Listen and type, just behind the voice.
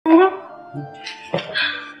Shiza,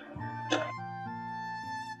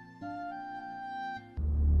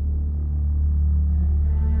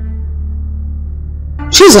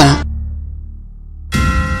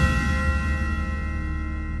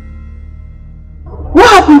 what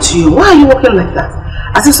happened to you? Why are you walking like that?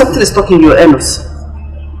 As if something is stuck in your anus.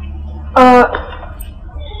 Mom,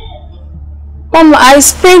 I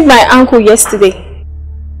sprained my ankle yesterday.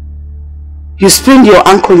 You sprained your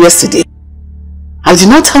ankle yesterday? And did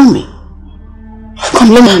not tell me.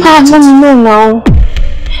 Come, let me. Mom, no, now.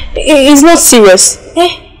 It's not serious.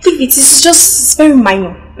 It is just very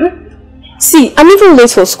minor. See, I'm even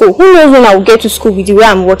late for school. Who knows when I will get to school with the way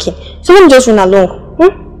I'm working? So let me just run along.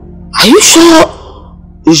 Are you sure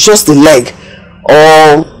it's just the leg?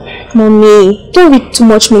 Or... Mommy, don't read too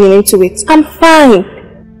much meaning into it. I'm fine.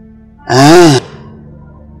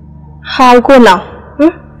 I'll go now.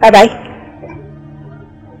 Bye-bye.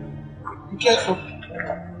 Be careful.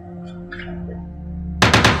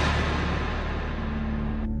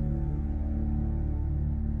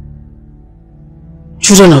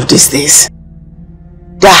 Children of these days,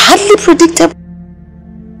 they are hardly predictable.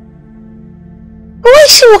 Why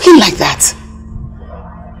is she walking like that?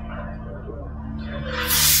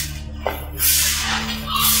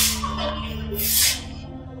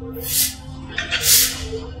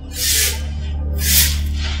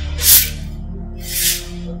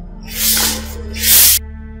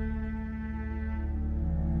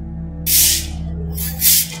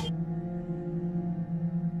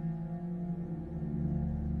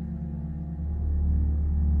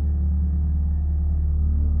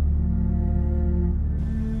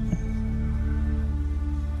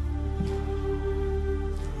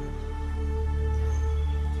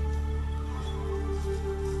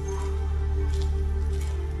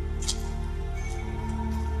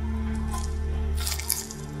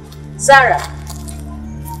 Zara.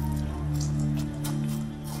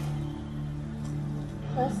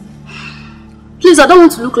 Yes? Please, I don't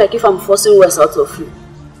want to look like if I'm forcing words out of you.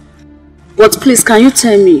 But please, can you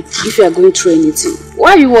tell me if you are going through anything?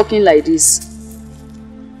 Why are you walking like this?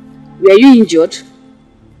 Were you injured?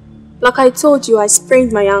 Like I told you, I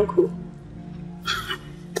sprained my ankle.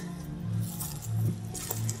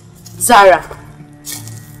 Zara,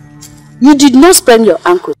 you did not sprain your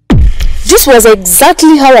ankle. This was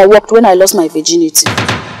exactly how I walked when I lost my virginity.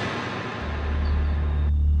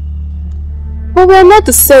 But we're not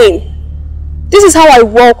the same. This is how I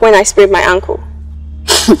walk when I sprain my ankle.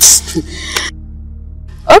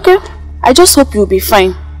 Okay, I just hope you'll be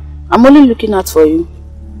fine. I'm only looking out for you.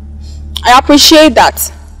 I appreciate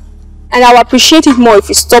that. And I'll appreciate it more if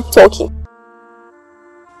you stop talking.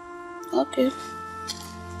 Okay.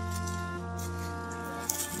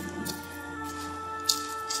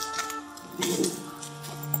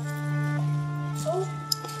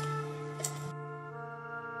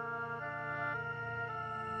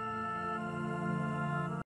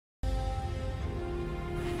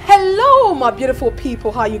 Hello my beautiful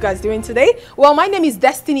people, how are you guys doing today? Well, my name is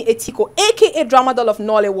Destiny Etiko, aka Drama Doll of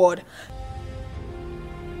Nollywood.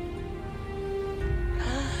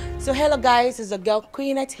 So hello guys, it's a girl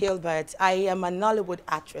Queenette Hilbert. I am a Nollywood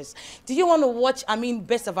actress. Do you want to watch,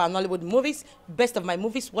 best of our Nollywood movies, best of my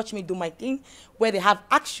movies, watch me do my thing, where they have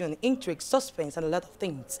action, intrigue, suspense, and a lot of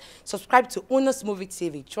things. Subscribe to Una's Movie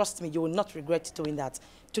TV. Trust me, you will not regret doing that.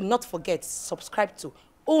 Do not forget, subscribe to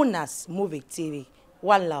Una's Movie TV.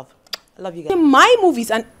 One love. I love you guys. My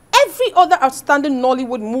movies and every other outstanding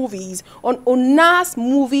Nollywood movies on Una's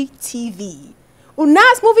Movie TV.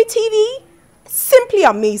 Una's Movie TV? Simply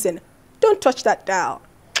amazing. Don't touch that dial.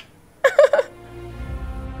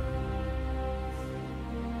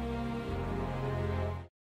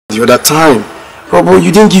 The other time, Robo,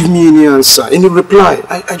 you didn't give me any answer, any reply.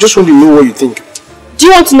 I just want to know what you think. Do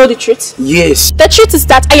you want to know the truth? Yes. The truth is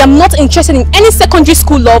that I am not interested in any secondary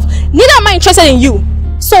school love. Neither am I interested in you.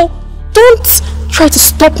 So, don't try to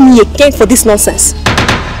stop me again for this nonsense.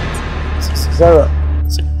 Zara.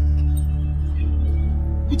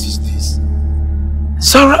 What is this?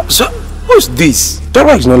 Zara, what's this?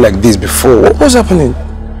 Zara is not like this before. What's happening?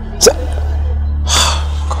 God.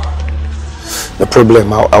 No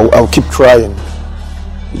problem. I'll keep trying.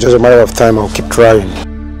 It's just a matter of time. I'll keep trying.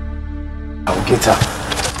 I'll get her.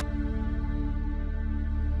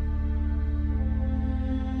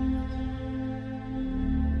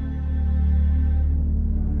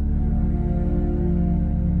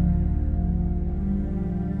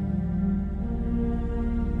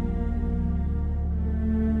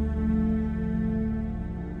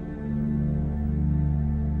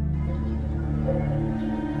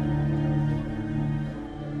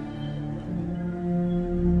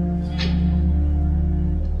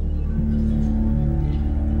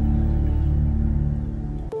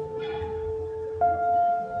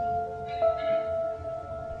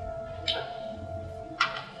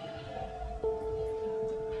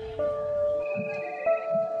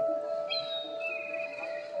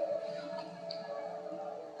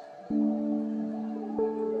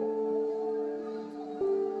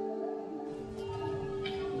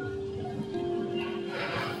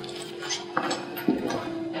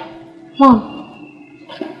 Mom.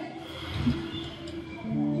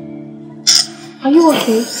 Are you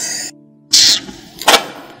okay?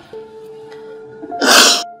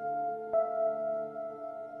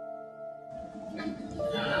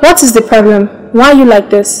 What is the problem? Why are you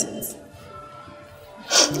like this?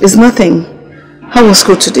 It's nothing. How was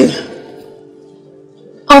school today?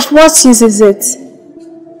 Of what use is it?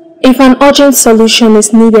 If an urgent solution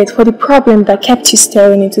is needed for the problem that kept you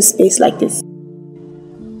staring into space like this.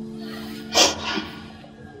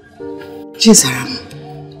 Sharon,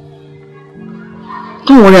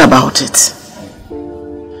 don't worry about it.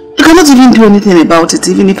 You cannot even do anything about it,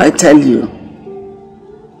 even if I tell you.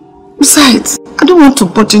 Besides, I don't want to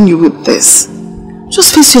burden you with this.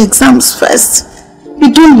 Just face your exams first. Be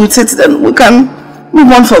done with it, then we can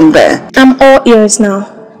move on from there. I'm all ears now.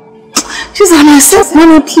 Sharon, I said,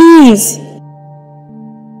 Mommy, please.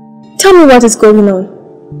 Tell me what is going on.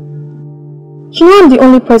 You know I'm the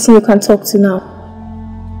only person you can talk to now.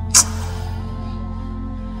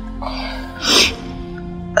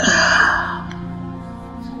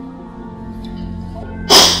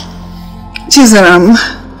 Sharon,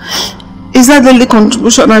 is that the only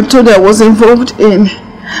contribution I told you I was involved in?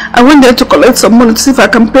 I went there to collect some money to see if I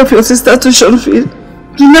can pay for your sister's tuition fee.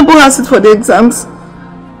 You never asked it for the exams.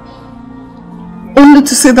 Only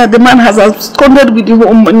to say that the man has absconded with the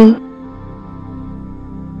whole money.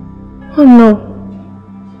 Oh no.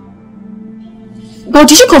 But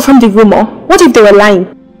did you confirm the rumor? What if they were lying?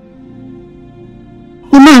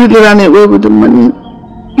 The man really ran away with the money.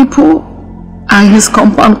 People are in his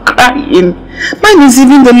compound crying. Mine is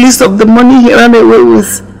even the list of the money he ran away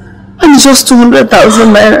with. And it's just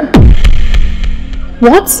 200,000 naira.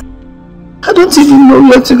 What? I don't even know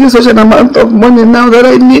where to get such an amount of money now that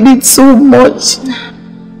I need it so much.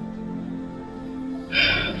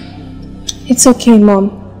 It's okay,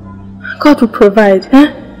 Mom. God will provide,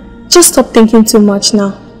 huh? Just stop thinking too much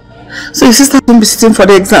now. So your sister won't be sitting for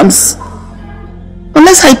the exams?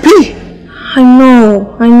 Unless I pay. I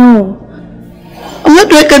know. And where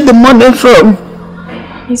do I get the money from?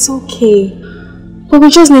 It's okay. But we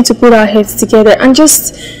just need to put our heads together and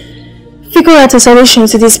just figure out a solution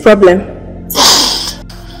to this problem.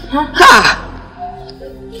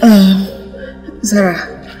 Zara,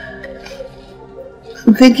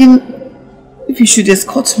 I'm thinking if you should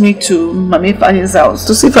escort me to Mami Fanny's house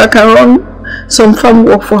to see if I can run some farm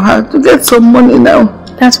work for her to get some money now.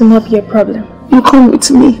 That will not be a problem. You come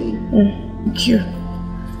with me. Thank you.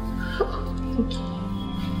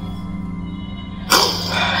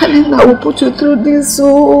 And I will put you through this.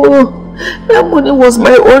 Oh, that money was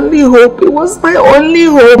my only hope. It was my only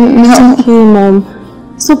hope. It's okay,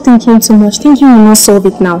 Mom. Stop thinking too much. Thinking will not solve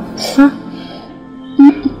it now. Huh?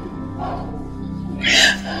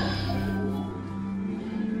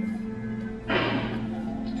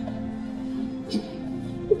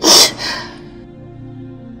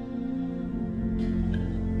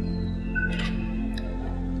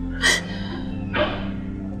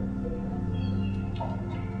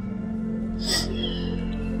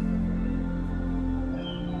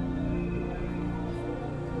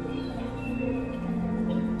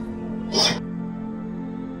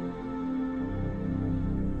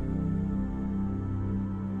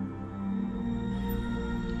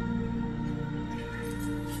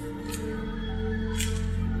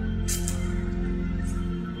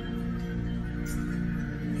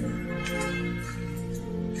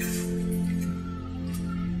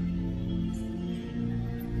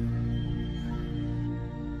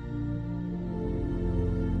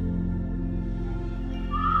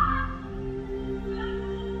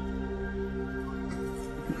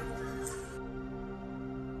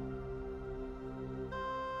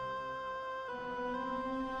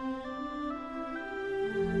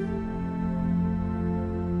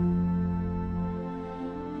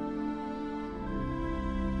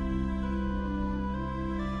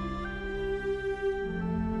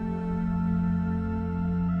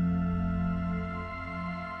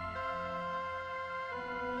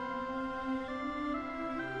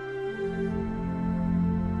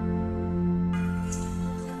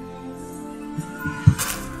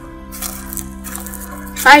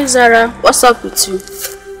 Hi Zara, what's up with you?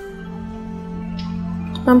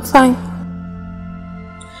 I'm fine.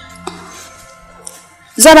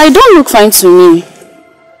 Zara, you don't look fine to me.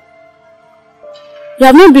 You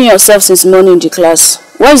have not been yourself since morning in the class.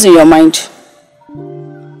 What is in your mind?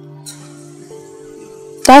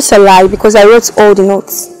 That's a lie because I wrote all the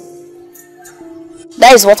notes.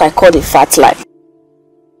 That is what I call a fat lie.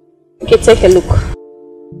 Okay, take a look.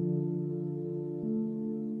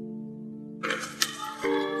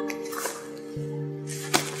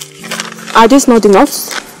 Are these not the notes?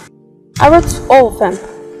 I wrote all of them.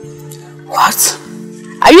 What?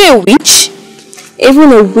 Are you a witch?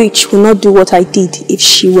 Even a witch will not do what I did if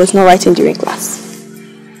she was not writing during class.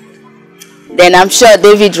 Then I'm sure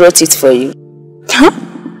David wrote it for you. Huh?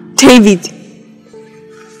 David?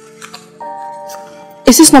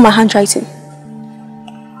 Is this not my handwriting?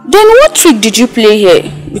 Then what trick did you play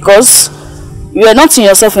here? Because you were not in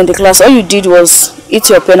yourself in the class. All you did was eat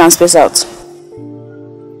your pen and space out.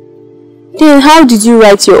 Then how did you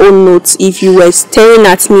write your own notes if you were staring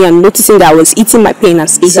at me and noticing that I was eating my pen and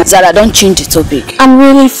space out? Zara, don't change the topic. I'm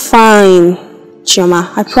really fine,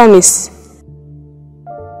 Chioma. I promise.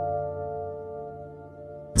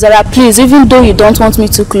 Zara, please, even though you don't want me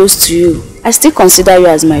too close to you, I still consider you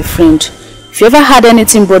as my friend. If you ever had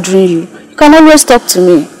anything bothering you, you can always talk to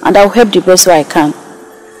me and I'll help the best way I can.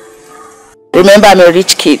 Remember, I'm a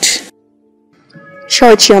rich kid.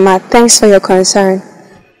 Sure, Chioma. Thanks for your concern.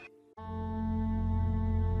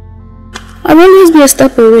 I'll always be a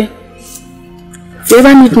step away. If you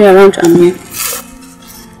ever need me around, I'm here.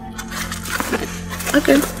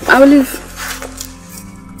 Okay, I will leave.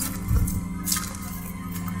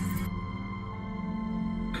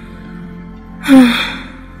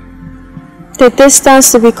 The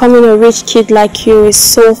distance to becoming a rich kid like you is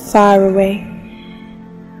so far away.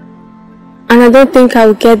 And I don't think I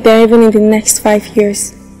will get there even in the next 5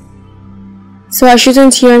 years. So I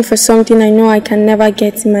shouldn't yearn for something I know I can never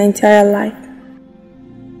get in my entire life.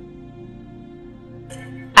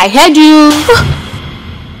 I heard you.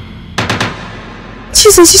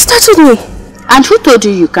 Jesus, you startled me. And who told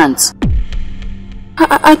you you can't?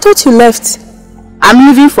 I thought you left. I'm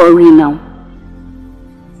leaving for real now.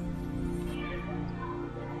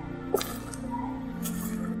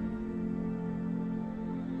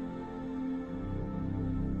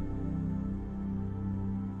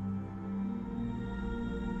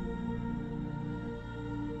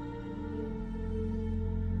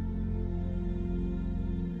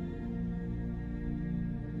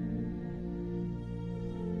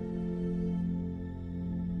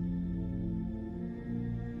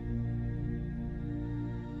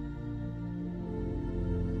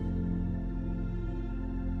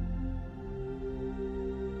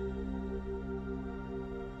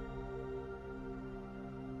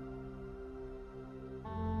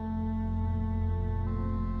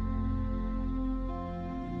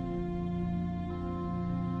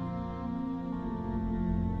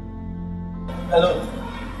 Hello.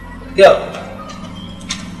 Girl.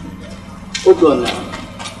 Hold on now.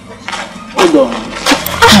 Hold on.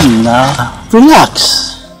 Come now.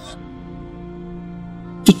 Relax.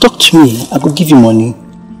 If you talk to me, I could give you money.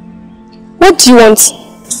 What do you want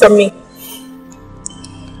from me?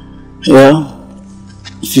 Well,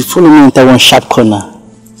 if you follow me into one sharp corner,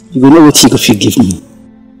 you will know what you could give me.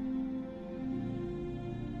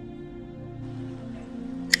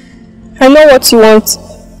 I know what you want.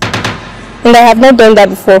 And I have not done that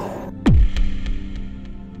before.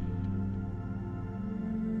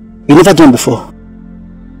 You never done before?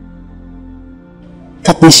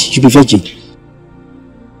 That means you be virgin.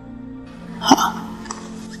 Huh?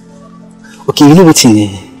 Okay, you know what's in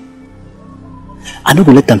there? I don't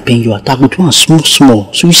go let them pay you out. I go do one small,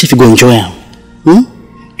 so you see if you go enjoy them.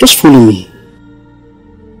 Just follow me.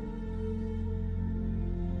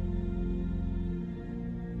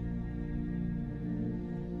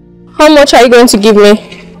 How much are you going to give me?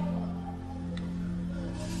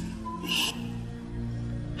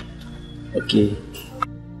 Okay.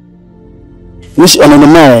 You see, on the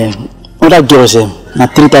man, other girls, now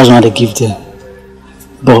 3,000 they give them.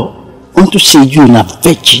 But I want to say you are a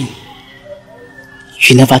virgin.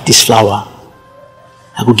 You never had this flower.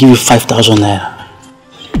 I will give you 5,000 naira.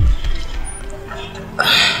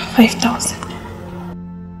 5,000.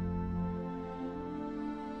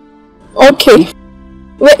 Okay.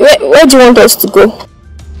 Where do you want us to go?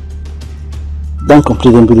 Don't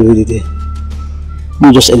complete them with there.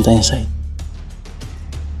 You just enter inside.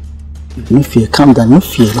 No fear, calm down, no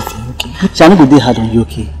fear, okay? So I'm not going to hard on you,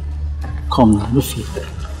 okay? Come now, no fear,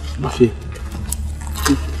 no fear.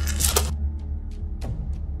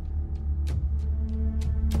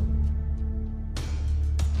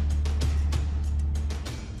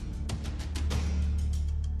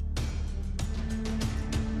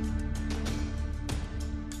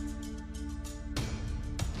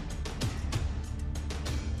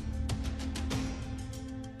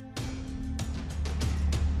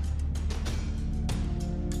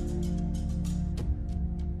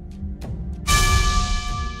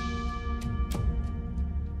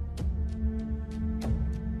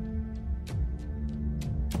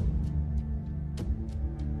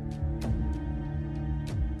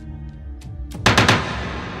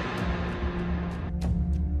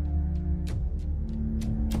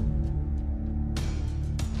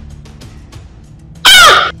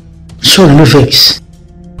 Sorry, no vex.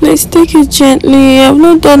 Please take it gently. I've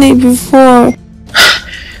not done it before.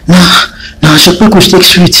 Nah, so quick we take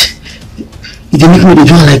sweet. You didn't make me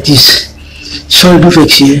do it like this. Sorry, no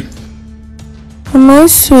vex here. Am I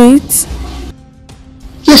sweet?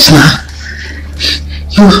 Yes, ma.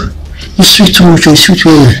 You sweet too much, you sweet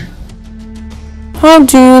well. How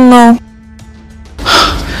do you know?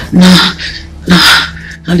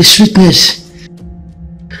 Nah, the sweetness.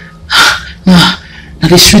 Nah,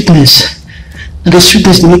 the sweetness. Nah, the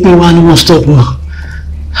sweetness they make me want to stop.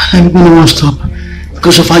 I make me no want stop.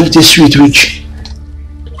 Because of how you taste sweet, Rich.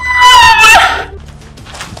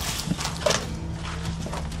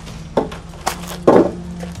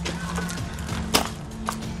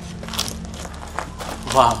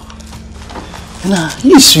 Wow. Nah,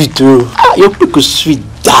 you sweet too. Your pickle sweet.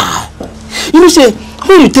 Die. You know, say,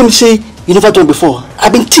 when you tell me, say, you never done before,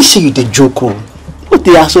 I've been teaching you the joke. But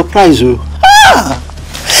they are surprised.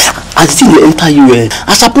 As the thing they enter you,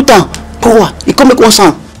 as I put down, power, you come make one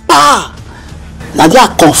sound. Now they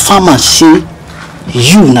are confirm and say,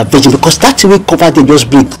 you na virgin, because that's the way cover they just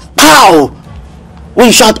break. Pow! When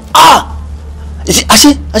you shout, I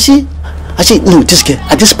say, no, this girl,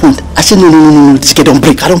 at this point, I say, no, this girl don't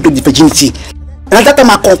break. I don't break the virginity. And at that time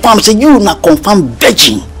I confirm, say, you na confirm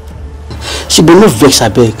virgin. See, but no vex, I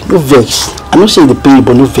beg, no vex. I'm not saying the pain,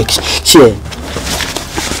 but no vex. See,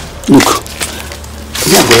 look,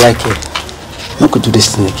 I'm not gonna like it. I'm not gonna do this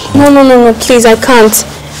thing again. No, please, I can't.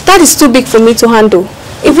 That is too big for me to handle.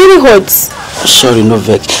 It really hurts. Sorry, no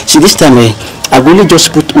vex. See, this time, I will only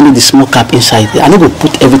just put only the small cap inside. I never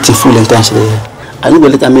put everything full inside there. I don't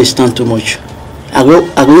let that stand too much. I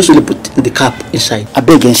will usually put the cap inside. I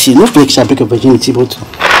beg and see, no vex, I break your virginity, but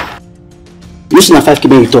listen at 5K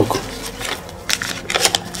when you talk.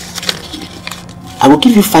 I will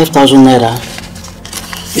give you 5,000 naira.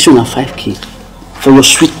 This one at 5K for your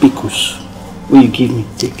sweet pickles. Will you give me?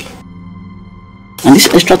 Take. And this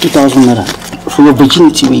extra 2,000 naira for your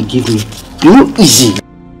virginity will you give me. You know, easy.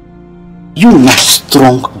 You not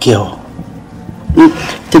strong girl.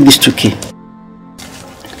 Take this 2K.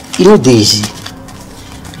 You know, Daisy.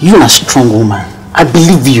 You are a strong woman. I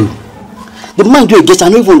believe you. The man you get, I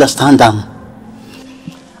don't even understand them.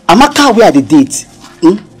 Amaka, where are the date?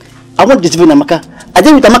 I want this virgin Amaka. I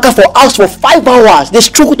did with Amaka for hours for 5 hours. They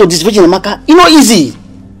struggle to this virgin Amaka. You know, easy.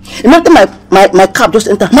 Remember my cab just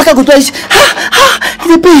enter. Amaka go to us.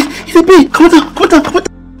 He pay. Come on.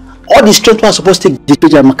 All the strength was supposed to take this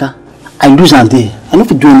virgin Amaka. I lose and there. I don't have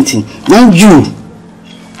to do anything. Now you,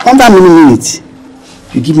 under many minutes,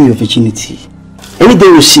 you give me your virginity. Any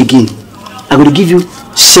day we see again, I'm going to give you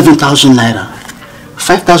 7,000 naira.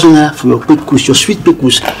 5,000 naira for your pickles, your sweet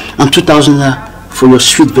pickles, and 2,000 naira for your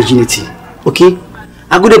sweet virginity. Okay?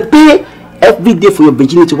 I'm going to pay every day for your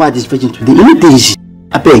virginity while this virgin today. You know Daisy.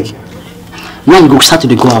 I beg. Now you go start to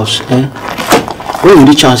the go house. When you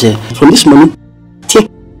reach house, from this morning,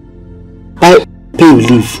 take, buy, pay, you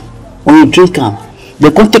leave. When you drink them,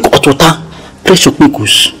 they can't take hot water, press your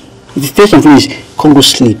pickles. If you first and finish, come go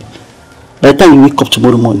sleep. By the time you wake up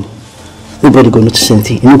tomorrow morning, nobody go notice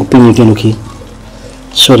anything. You no go pay me again, okay?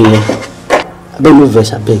 Sorry, I beg no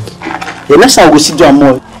verse, I beg. The next time I will see you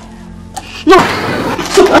more. No,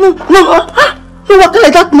 work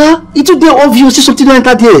like that now. It's too damn obvious. See something like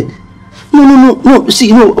that here. No.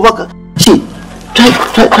 See, work. See,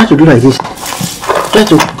 try to do like this. Try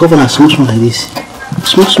to govern a small like this.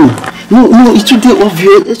 Small. No, it's too damn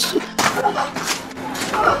obvious.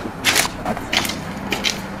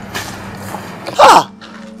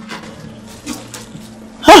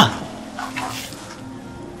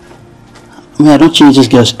 I mean, I don't change this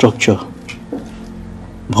girl's structure.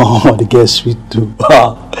 Oh, the girl's sweet too.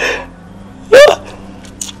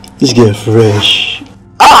 This girl fresh.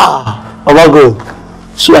 Oh my God.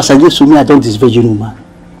 So as I get to me, I don't this virgin woman.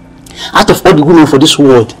 Out of all the women for this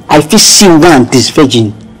world, I feel see one this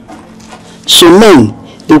virgin. So men,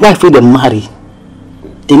 the wife will them marry.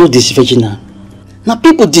 They know this virgin. Now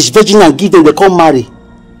people this virgin and give them, they can't marry.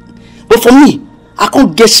 But for me, I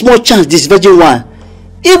can't get small chance this virgin one.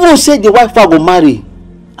 Even say the wife I go marry,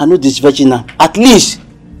 I know this virgin now. At least,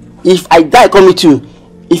 if I die come with you,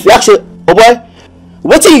 if you ask say, oh boy,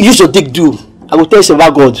 what do you use your dick do? I will tell you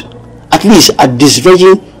about God. At least at this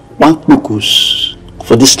virgin one focus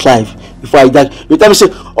for this life before I die. You tell me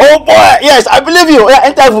say, oh boy, yes, I believe you. Yeah,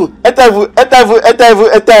 enter. Oh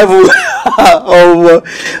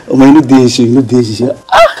my, you know this.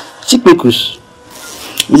 Cheap focus.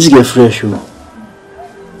 This get fresh, oh.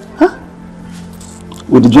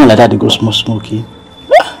 With the joint like that, they go smoky.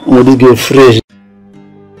 Oh, this get fresh.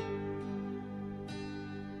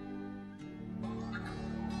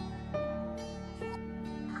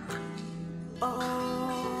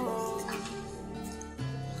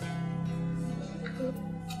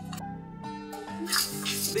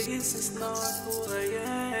 not who I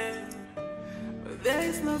am, but there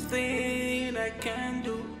is nothing I can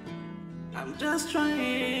do. I'm just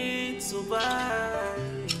trying to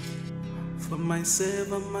survive for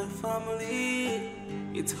myself and my family.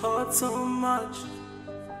 It hurts so much.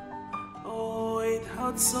 Oh, it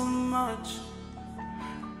hurts so much.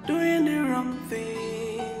 Doing the wrong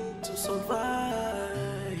thing to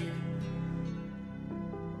survive.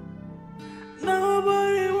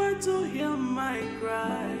 Nobody wants to hear my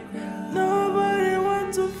cry. Nobody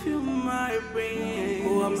wants to feel my pain.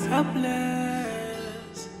 Oh, I'm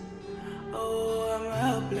helpless. Oh, I'm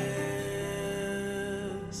helpless.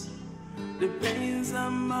 The pains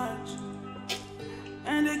are much,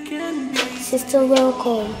 and they can't be. Sister,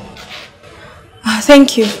 welcome.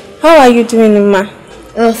 Thank you. How are you doing, Ma?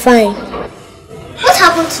 I'm fine. What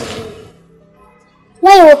happened to you?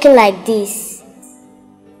 Why are you walking like this?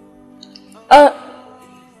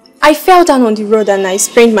 I fell down on the road and I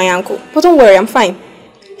sprained my ankle. But don't worry, I'm fine.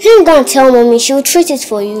 You go and tell Mommy, she will treat it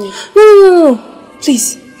for you. No.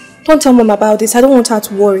 Please, don't tell Mom about this. I don't want her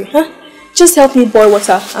to worry, huh? Just help me boil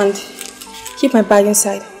water and keep my bag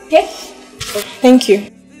inside. Okay? Thank you.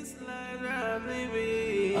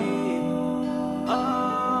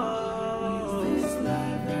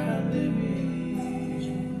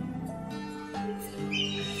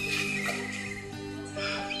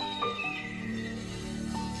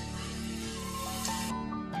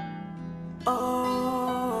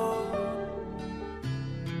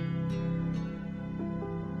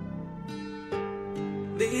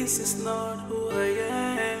 This is not who I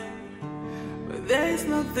am, but there is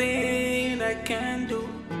nothing I can do.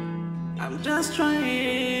 I'm just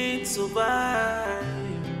trying to survive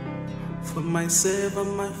for myself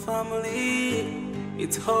and my family.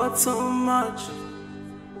 It hurts so much.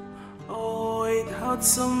 Oh, it hurts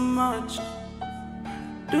so much.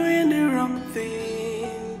 Doing the wrong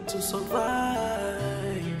thing to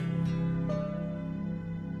survive.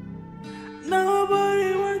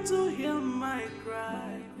 Nobody wants to hear my cry.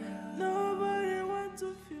 Nobody wants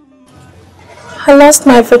to feel my... I lost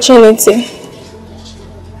my virginity.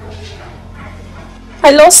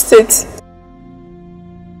 I lost it.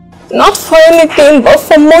 Not for anything, but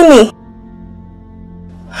for money.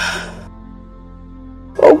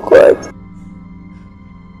 Oh God.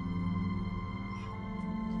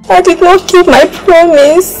 I did not keep my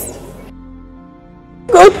promise.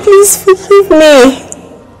 God, please forgive me.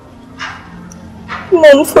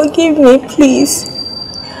 Mom, forgive me, please.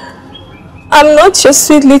 I'm not your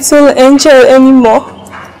sweet little angel anymore.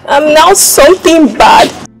 I'm now something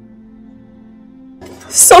bad.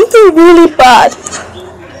 Something really bad.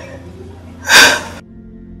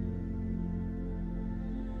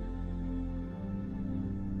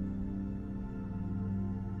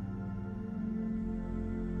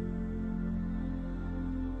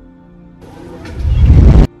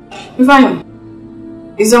 Ifedi,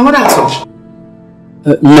 is your mother at home?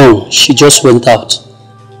 No, she just went out.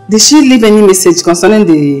 Did she leave any message concerning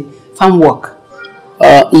the farm work?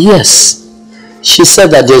 Yes. She said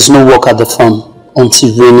that there's no work at the farm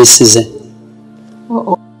until rainy season.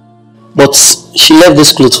 But she left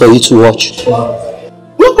this clothes for you to wash.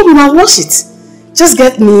 No problem, I'll wash it. Just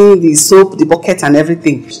get me the soap, the bucket and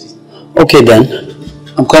everything. Okay then.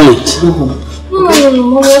 I'm coming. No,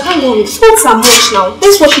 Mom, I can't go. Folks are much now.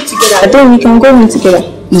 Let's wash it together. Then we can go in together.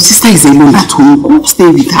 Your sister is alone at home. Go stay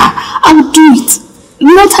with her. I will do it.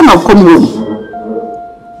 No time I'll come home.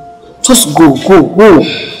 Just go.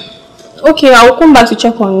 Okay, I'll come back to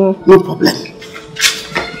check on you. No problem.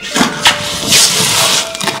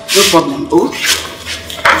 Oh.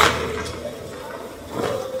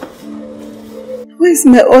 Why is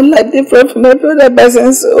my own life different from my brother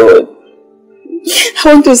Basen's own? I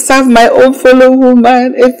want to serve my own fellow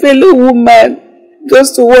woman,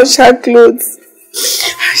 just to wash her clothes.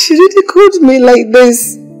 She really called me like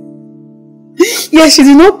this. Yeah, she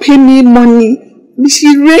did not pay me money.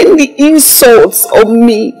 She rained the insults on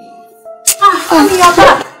me. Honey, you're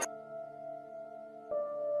back.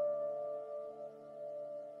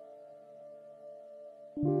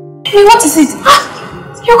 Hey, what is it?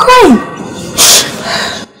 You're crying.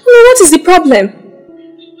 Honey, what is the problem?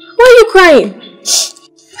 Why are you crying?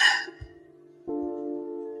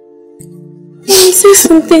 Say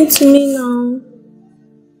something to me now.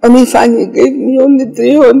 Ifedi gave me only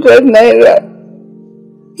 300 naira.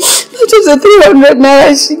 Not just the 300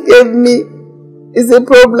 naira she gave me is a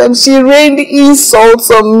problem. She rained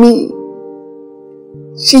insults on me.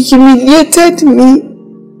 She humiliated me.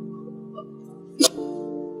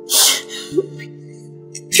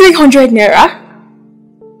 300 naira?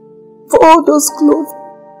 For all those clothes.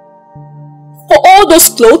 For all those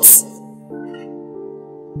clothes?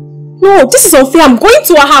 No, this is unfair. I'm going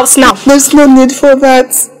to her house now. There's no need for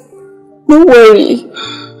that. Don't worry.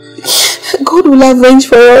 God will arrange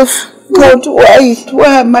for us. God, why?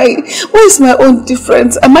 Why am I? Why is my own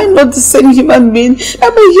different? Am I not the same human being?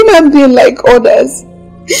 I'm a human being like others.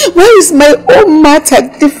 Why is my own matter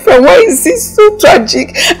different? Why is it so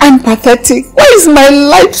tragic and pathetic? Why is my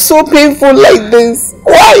life so painful like this?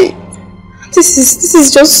 Why? This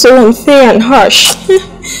is just so unfair and harsh.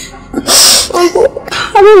 I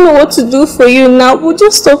don't know what to do for you now, but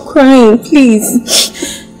just stop crying, please.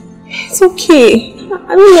 It's okay.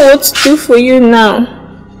 I don't know what to do for you now.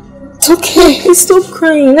 It's okay. Please stop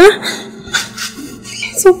crying, huh?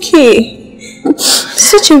 It's okay. I'm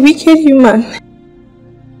such a wicked human.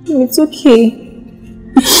 It's okay.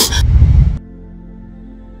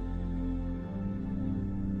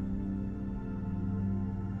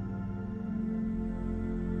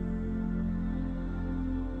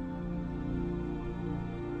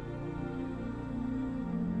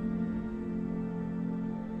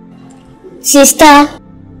 Sister,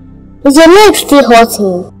 is your leg still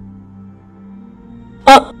hurting?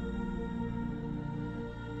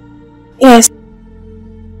 Yes.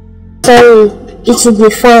 Sorry, it will be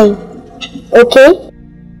fine. Okay?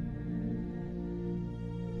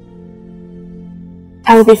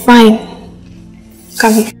 I will be fine.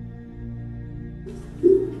 Come here.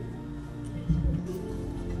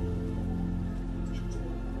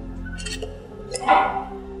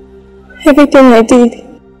 Everything I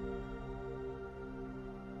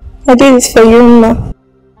did it for you, Ma.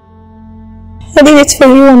 I did it for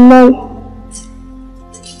you and Mom.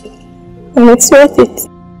 And it's worth it.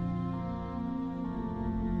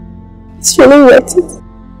 It's really worth it.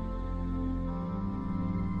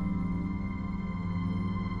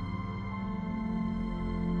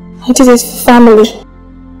 I did it for family.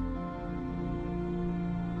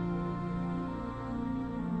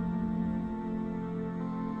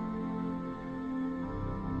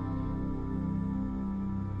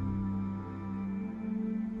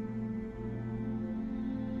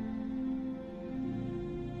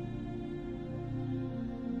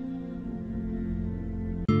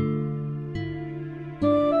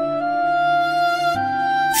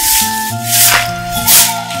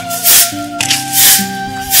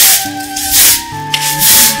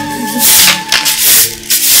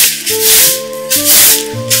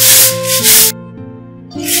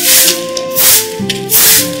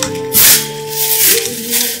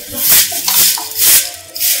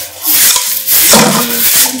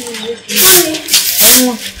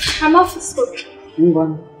 I'm off to school.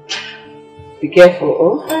 Be careful,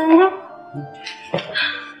 oh?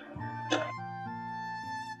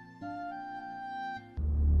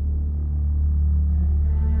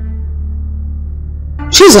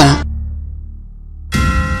 Shiza!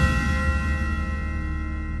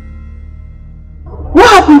 What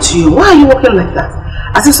happened to you? Why are you walking like that?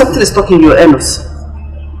 As if something is stuck in your anus.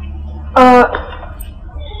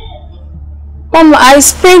 Mom, I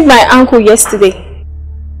sprained my ankle yesterday.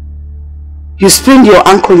 You sprained your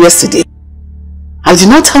ankle yesterday? And did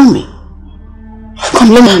not tell me. Come,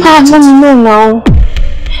 let me. Mom, no.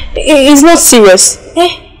 It's not serious.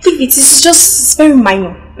 It's just very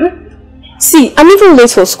minor. See, I'm even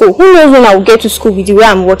late for school. Who knows when I will get to school with the way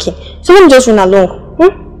I'm working? So let me just run along.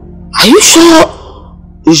 Are you sure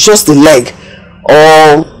it's just the leg?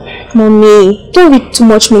 Or... Mommy, don't read too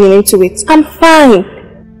much meaning into it. I'm fine.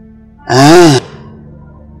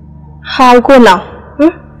 I'll go now.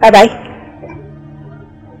 Bye-bye.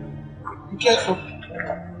 Be careful.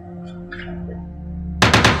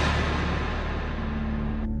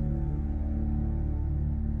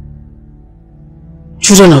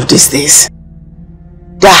 Children of these days,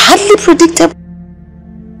 they are hardly predictable.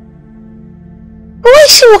 Why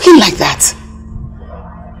is she walking like that?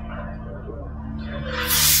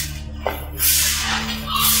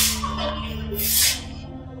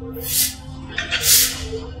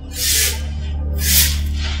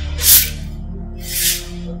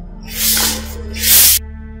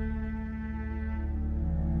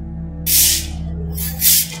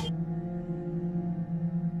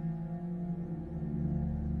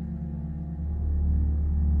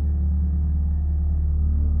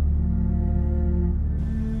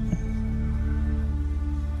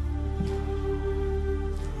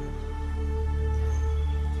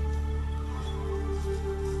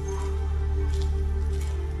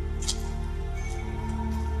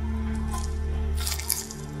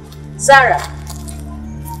 Zara.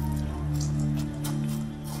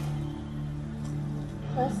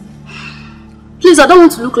 Yes? Please, I don't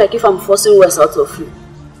want to look like if I'm forcing words out of you.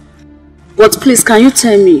 But please, can you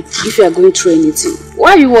tell me if you are going through anything?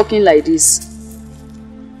 Why are you walking like this?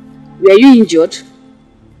 Were you injured?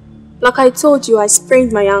 Like I told you, I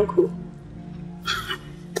sprained my ankle.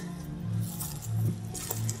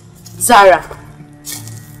 Zara,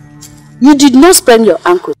 you did not sprain your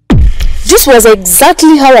ankle. This was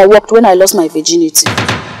exactly how I walked when I lost my virginity.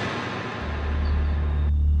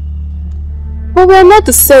 But we're not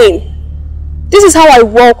the same. This is how I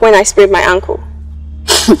walk when I sprain my ankle.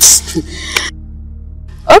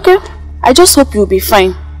 Okay, I just hope you'll be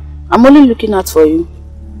fine. I'm only looking out for you.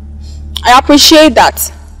 I appreciate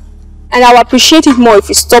that. And I'll appreciate it more if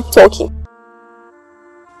you stop talking.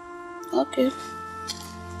 Okay.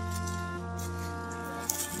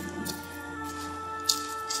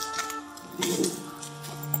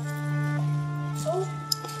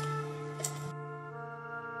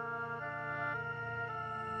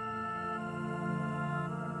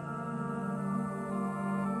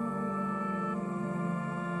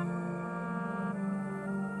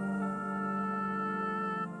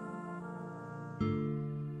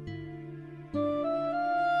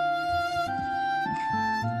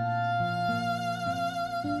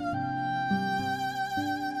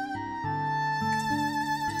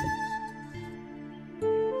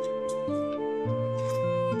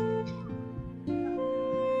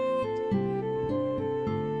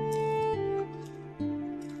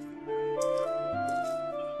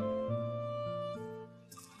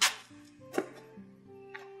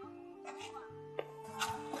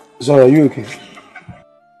 Zara, are you okay?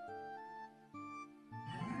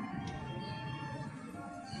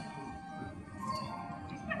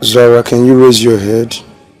 Zara, can you raise your head?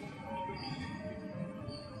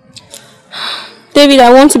 David,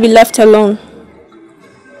 I want to be left alone.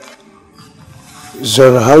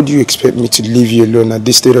 Zara, how do you expect me to leave you alone at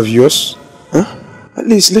this state of yours? Huh? At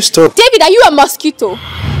least, let's talk. David, are you a mosquito?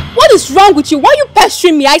 What is wrong with you? Why are you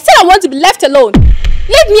pestering me? I said I want to be left alone.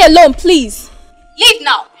 Leave me alone, please. Leave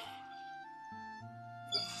now.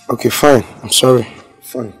 Okay, fine. I'm sorry.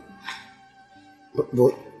 Fine.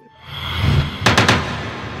 But...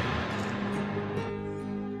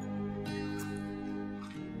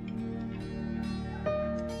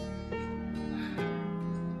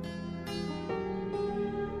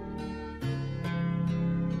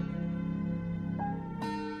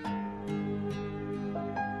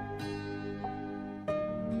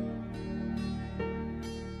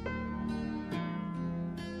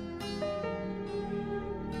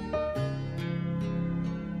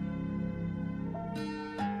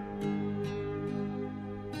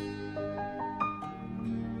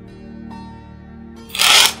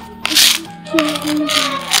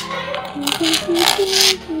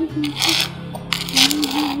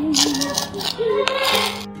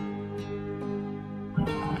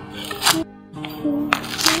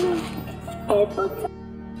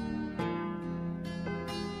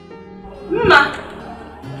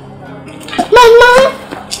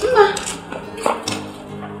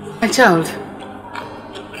 My child,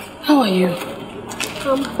 how are you?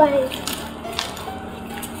 I'm fine.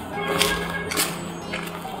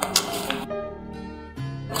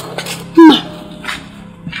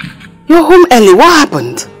 You're home early. What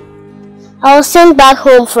happened? I was sent back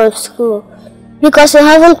home from school because I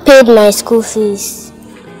haven't paid my school fees.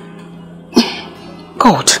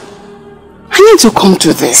 God, I need to come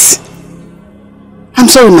to this. I'm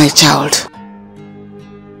sorry, my child.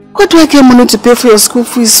 Where do I get money to pay for your school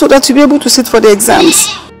fees so that you'll be able to sit for the exams?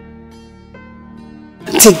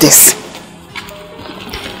 Take this.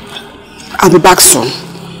 I'll be back soon.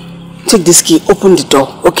 Take this key, open the door,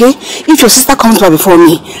 okay? If your sister comes back before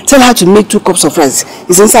me, tell her to make 2 cups of rice.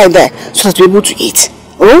 It's inside there so that you'll be able to eat.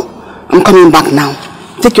 Oh? I'm coming back now.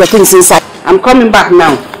 Take your things inside. I'm coming back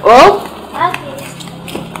now. Oh?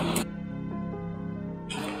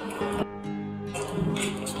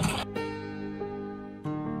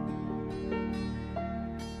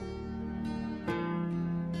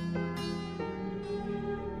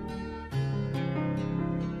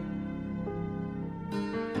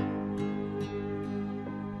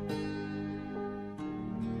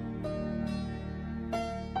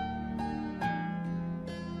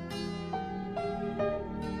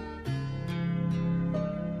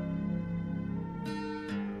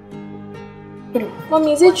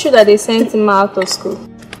 Mommy, is it true that they sent him out of school?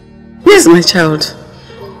 Yes, my child.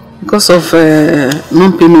 Because of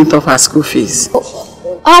non-payment of her school fees.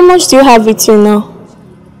 How much do you have with you now?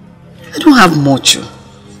 I don't have much.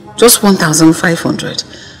 Just 1,500.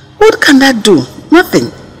 What can that do? Nothing.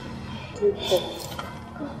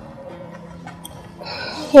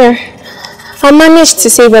 Here. I managed to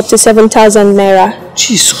save up to 7,000 naira.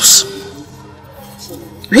 Jesus.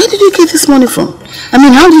 Where did you get this money from? I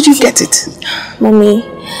mean, how did you get it? Mommy,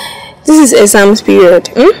 this is exams period.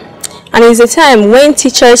 And it's a time when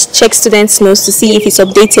teachers check students' notes to see if it's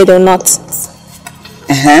updated or not.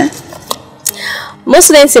 Most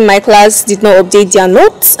students in my class did not update their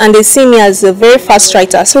notes, and they see me as a very fast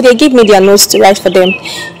writer, so they give me their notes to write for them,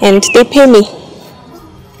 and they pay me.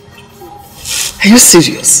 Are you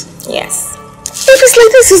serious? Yes. If it's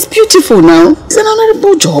like this, it's beautiful now. It's an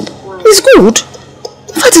honorable job. It's good.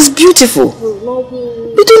 In fact, it's beautiful.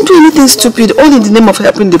 We don't do anything stupid, all in the name of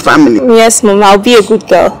helping the family. Yes, Mom, I'll be a good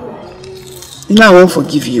girl. Now I won't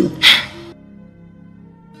forgive you.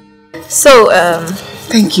 So,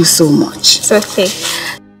 thank you so much. It's okay.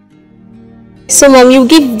 So, Mom, you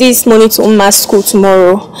give this money to Uma's school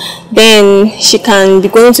tomorrow. Then she can be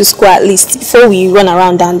going to school at least before we run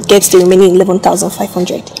around and get the remaining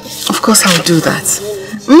 11,500. Of course, I'll do that.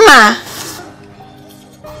 Ma!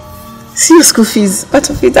 See your school fees. Part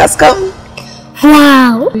of it has come.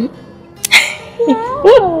 Wow!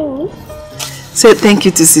 Say thank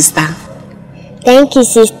you to sister. Thank you,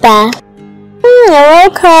 sister. You're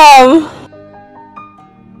welcome.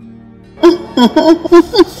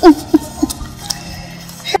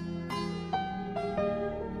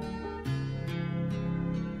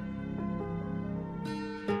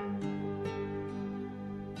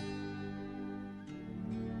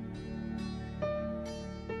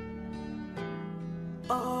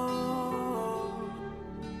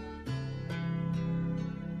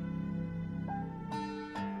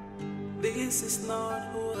 This is not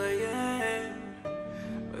who I am,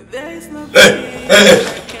 but there is nothing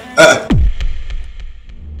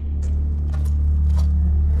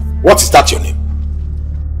What is that your name?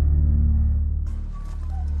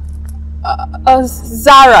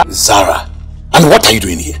 Zara. Zara. And what are you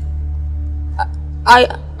doing here?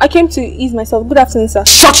 I came to ease myself. Good afternoon, sir.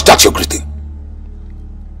 Shut that your greeting.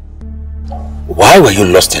 Why were you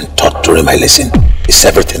lost in thought during my lesson? Is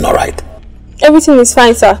everything alright? Everything is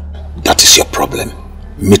fine, sir. That is your problem.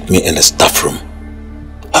 Meet me in the staff room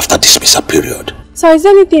after dismissal period. Sir, is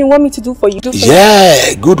there anything you want me to do for you?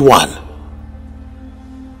 Yeah, good one.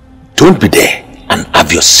 Don't be there and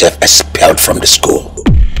have yourself expelled from the school.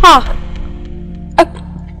 Ha!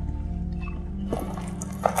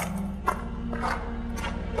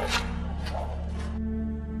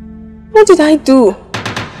 What did I do?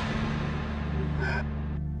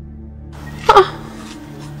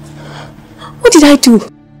 What did I do?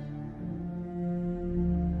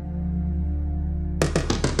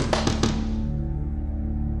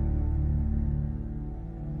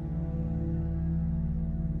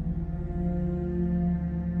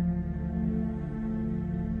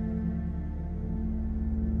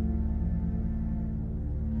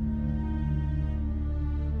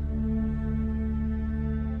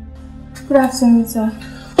 Good afternoon, sir.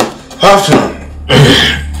 Afternoon.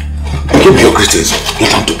 Keep your greetings. Get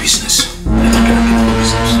down to business.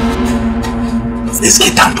 Let's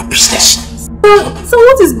get down to business. So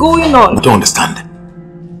what is going on? I don't understand.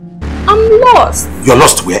 I'm lost. You're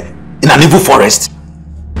lost where? In an evil forest?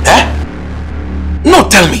 Eh? No,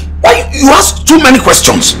 tell me. Why you ask too many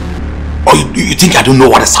questions? Or you think I don't know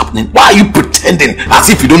what is happening? Why are you pretending as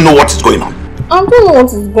if you don't know what is going on? I don't know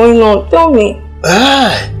what is going on. Tell me.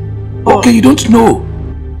 Okay, you don't know.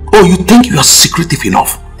 Oh, you think you are secretive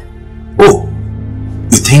enough? Oh,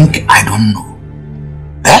 you think I don't know?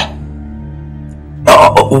 Eh?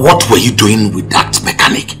 What were you doing with that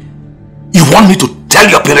mechanic? You want me to tell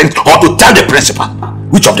your parents or to tell the principal?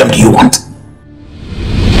 Which of them do you want?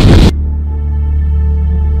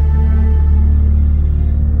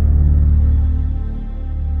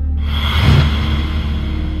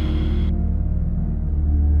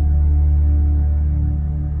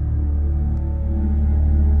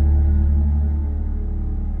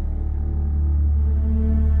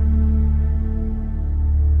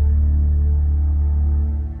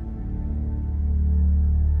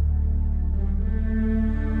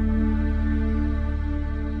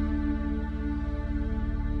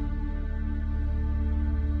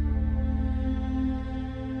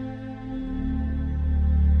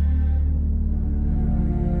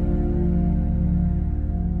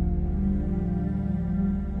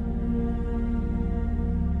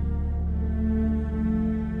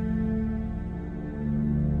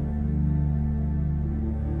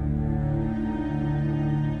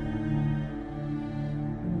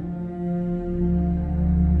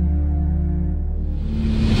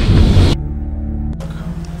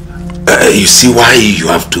 You see why you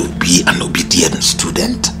have to be an obedient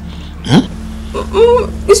student?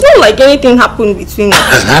 It's not like anything happened between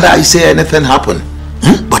us. Neither I say anything happened.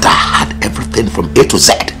 But I had everything from A to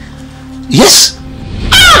Z. Yes.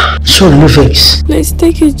 Sure, no vex. Let's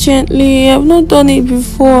take it gently. I've not done it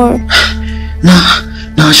before. Nah,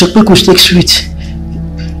 Now, Bcos take sweet.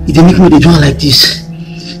 It dey make me dey do like this.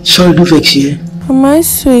 Sorry, no vex here. Am I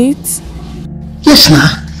sweet? Yes, nah.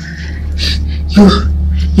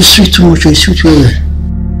 You sweet too much. You sweet well.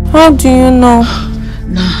 How do you know?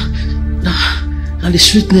 Nah, the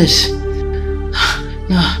sweetness.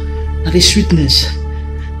 Nah, the sweetness.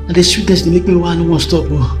 Nah, the sweetness they make me want no one stop,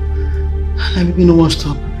 bro. They make me no one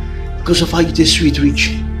stop because of how you taste sweet,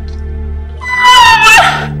 rich.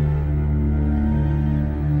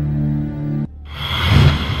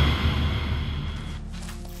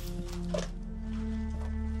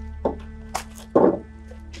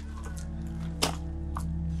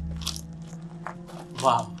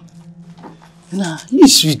 Wow. Nah, you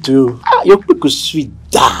sweet too. Your Bcos sweet.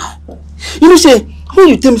 Die. You know, say, when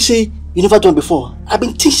you tell me, say, you never done before, I've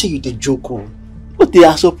been thinking you the joke. But they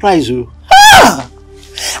are surprised. Ah!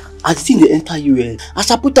 As the thing they enter you, as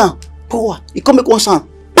I put down, power, you come make one sound.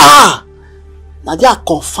 Ah! Now they are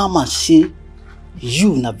confirm and say,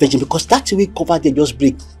 you na virgin, because that's the way cover they just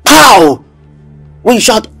break. Pow! When you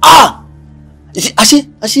shout, ah!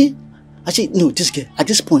 I say, no, this girl, at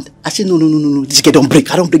this point, I say, no, this girl don't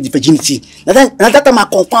break. I don't break the virginity. Now that time I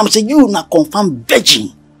confirm, I say, you na confirm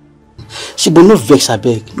virgin. See, but no vex, I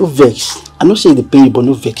beg. No vex. I'm not saying the pain, but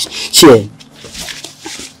no vex. See,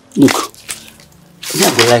 look, me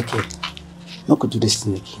I go like it. I'm not going to do this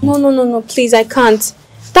thing again. No, please, I can't.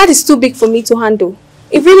 That is too big for me to handle.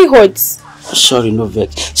 It really hurts. Sorry, no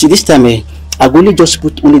vex. See, this time, I go only just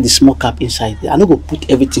put only the small cap inside there. I'm not going to put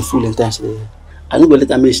everything full inside there. I'm not going to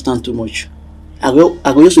let them stand too much. I go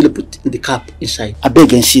just only put the cap inside. I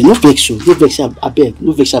beg and see, no vex you. No vex, I beg.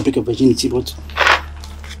 No vex, I break your virginity, but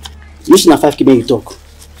you see na 5K when you talk.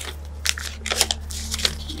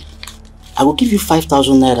 I will give you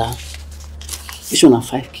 5,000 naira. This one na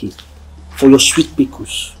 5K for your sweet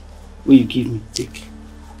Bcos. Will you give me? Take.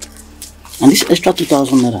 And this extra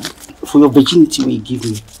 2,000 naira for your virginity. Will you give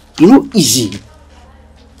me? You know, easy.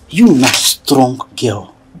 You na strong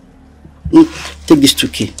girl. Take this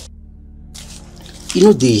 2K. You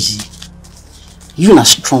know, easy. You na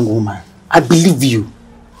strong woman. I believe you.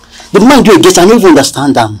 The man you get, I don't even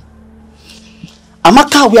understand them.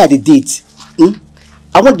 Amaka, where are the dates?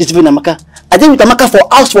 I want this virgin Amaka. I did with Amaka for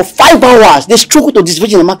hours for 5 hours. They struggle to this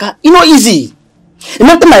virgin Amaka. You know, easy.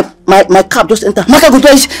 Imagine my cab just enter. Amaka go to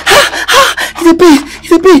this. If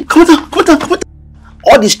you pay. Come on.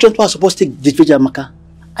 All the strength I was supposed to take this virgin Amaka,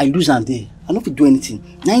 I lose and there. I don't do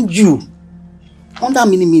anything. Now you, under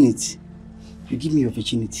many minutes, you give me your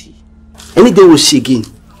virginity. Any day we'll see again,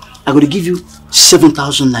 I'm going to give you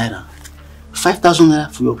 7,000 naira. 5,000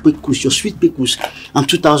 naira for your Bcos, your sweet Bcos, and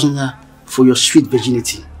 2,000 naira for your sweet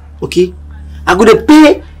virginity. Okay? I'm going to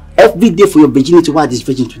pay every day for your virginity while this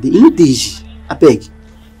virgin today. You know this easy. I beg.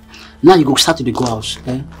 Now you go start to the go house.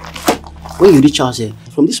 When you reach house,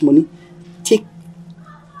 from this money,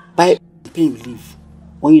 buy pain relief.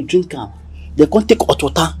 When you drink them, they can't take hot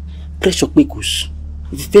water, press your Bcos.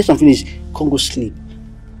 If you feel something is, can't go sleep.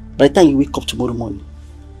 By the time you wake up tomorrow morning,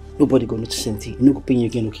 nobody gonna notice anything. You no go pain you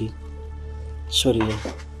again, okay? Sorry, I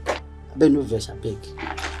beg no verse, I beg.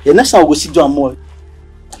 The next time I go sit down more.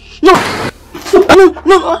 No,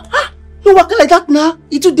 work like that now.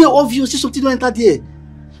 It's too obvious. See something don't enter there.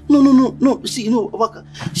 No. See, you know, work.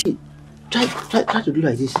 See, try to do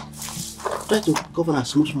like this. Try to cover a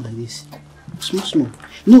small like this. Small.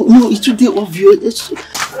 No, it's too obvious.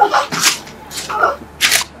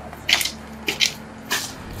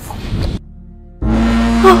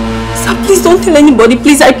 Sir, please don't tell anybody,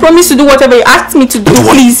 please. I promise to do whatever you asked me to do,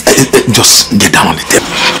 please. Just get down on the table.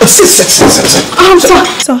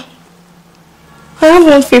 Sir. I have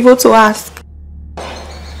one favor to ask.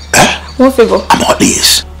 What favor? I'm all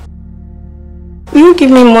ears. Will you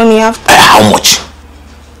give me money after? How much?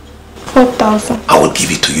 4,000. I will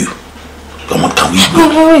give it to you. Come on, can we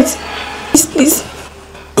go? Wait. Please.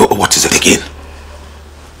 What is it again?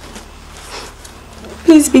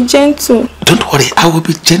 Please be gentle. Don't worry, I will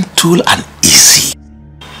be gentle and easy.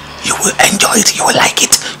 You will enjoy it, you will like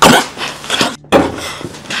it. Come on.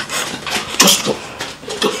 Just go.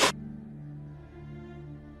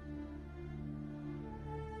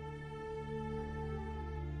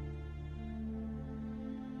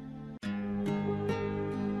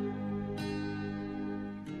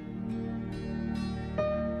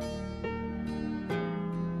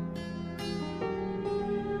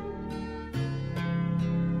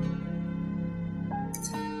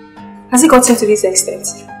 Has it gotten to this extent?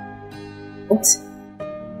 What?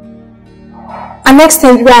 An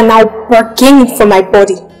extent where I'm now bargaining for my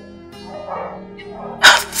body.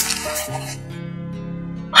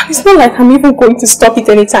 And it's not like I'm even going to stop it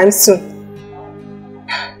anytime soon.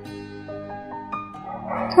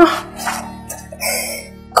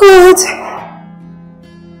 God.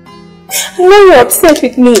 I know you're upset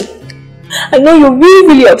with me. I know you're really,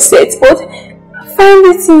 really upset, but find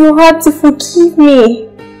it in your heart to forgive me.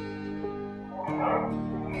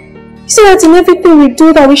 You say that in everything we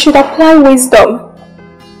do that we should apply wisdom.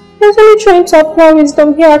 I was only trying to apply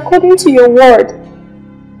wisdom here according to your word.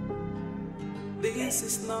 This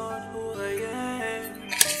is not who I am.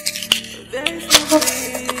 There's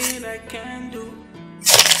nothing I can do.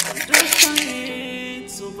 I'm just trying to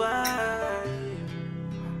survive.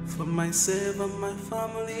 For myself and my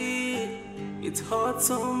family, it hurts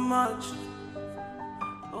so much.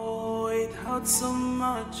 Oh, it hurts so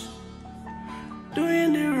much.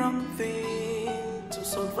 Doing the wrong thing to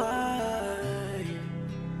survive.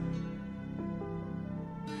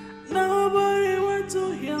 Nobody wants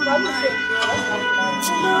to hear my cry.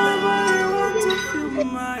 Nobody wants to feel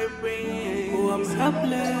my pain. Oh, I'm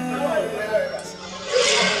helpless.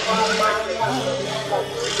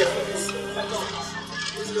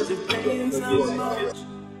 The pains are much.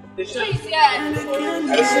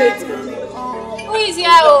 Who is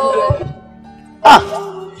here? Ah,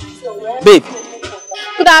 babe.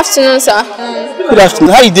 Good afternoon, sir. Good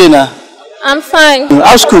afternoon. How you doing now? I'm fine.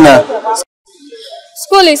 How's school now?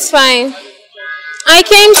 School is fine. I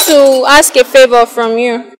came to ask a favor from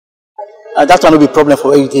you. That one will be a problem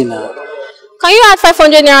for everything now. Can you add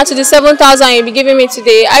 500 naira to the 7,000 you'll be giving me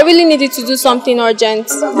today? I really needed to do something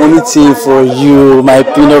urgent. Anything for you, my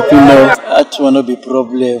Pino. That one will be a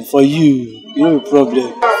problem for you. You know the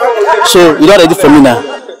problem. So, you not ready for me now?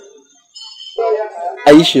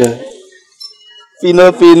 Are you sure?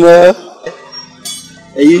 Pino.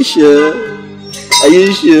 Are you sure? Are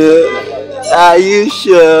you sure? Are you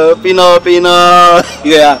sure? Pino.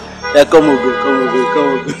 Yeah, come on, go.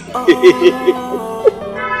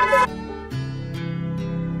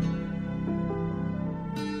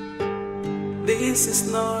 This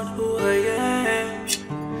is not who I am.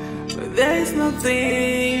 But there is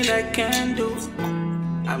nothing I can do.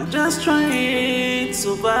 I'm just trying to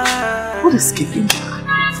survive. What is keeping you?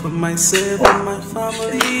 For myself and my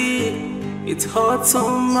family, it hurts so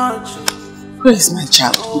much. Where is my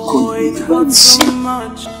child? Oh, it hurts so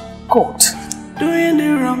much. God. Doing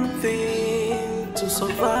the wrong thing to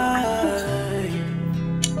survive.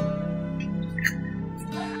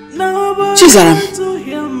 Nobody wants to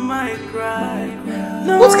hear my cry.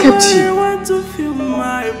 What kept you? Want to feel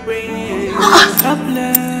my pain.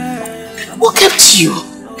 What kept you?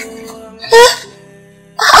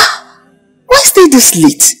 Why stay this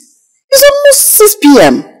late? It's almost 6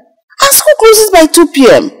 p.m. and school closes by 2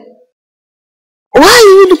 p.m. Why are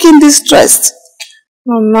you looking this stressed?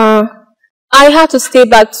 Mama, I had to stay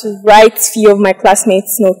back to write few of my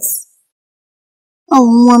classmates' notes. Oh,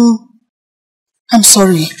 Mom. I'm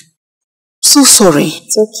sorry. So sorry.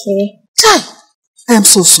 It's okay. Chai, I am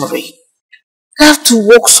so sorry. I have to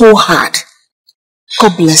work so hard.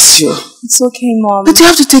 God bless you. It's okay, Mom. But you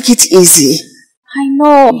have to take it easy. I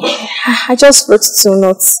know. I just wrote 2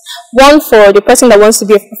 notes. One for the person that wants to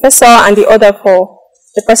be a professor and the other for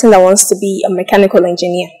the person that wants to be a mechanical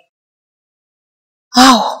engineer.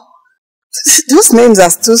 Wow. Those names are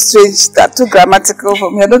too strange. They're too grammatical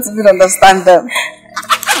for me. I don't even understand them.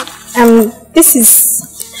 This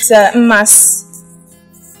is Mma's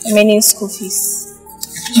remaining school fees.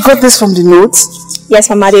 You got this from the notes? Yes,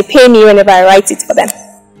 Mama. They pay me whenever I write it for them.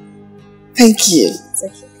 Thank you. It's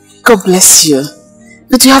okay. God bless you.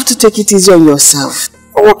 But you have to take it easy on yourself.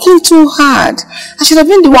 You're working too hard. I should have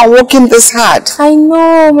been the one working this hard. I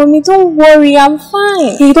know, Mommy. Don't worry. I'm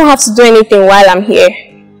fine. You don't have to do anything while I'm here.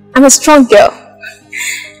 I'm a strong girl.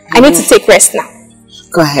 I need to take rest now.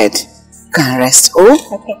 Go ahead. Go and rest, oh?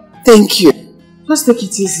 Okay. Thank you. Just take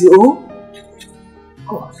it easy, oh?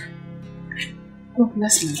 God. God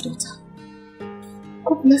bless my daughter.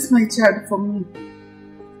 God bless my child for me.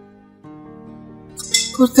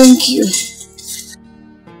 God, thank you.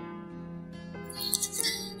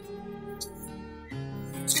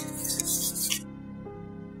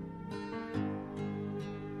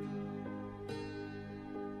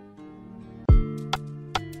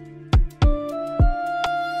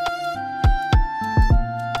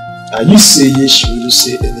 Are you saying she wouldn't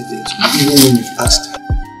say anything to you, even when you've asked her?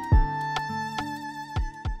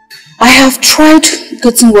 I have tried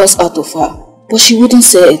getting words out of her, but she wouldn't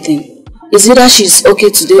say anything. It's either she's okay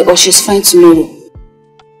today or she's fine tomorrow.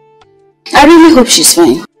 I really hope she's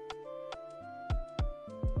fine.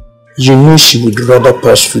 You know she would rather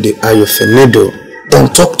pass through the eye of a needle than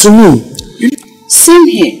talk to me. Same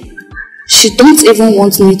here. She don't even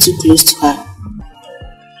want me too close to her.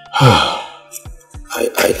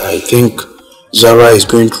 I think Zara is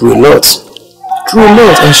going through a lot.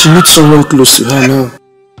 And she needs someone close to her now.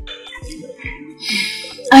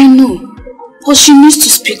 I know, but she needs to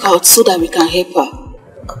speak out so that we can help her.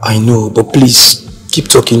 I know, but please, keep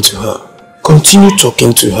talking to her. Continue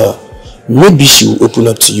talking to her. Maybe she will open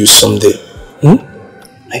up to you someday.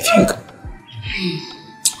 I think.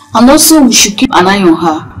 And also, we should keep an eye on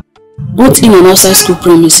her, both in and outside school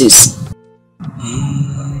premises.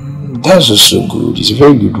 That's also good. It's a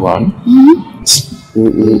very good one.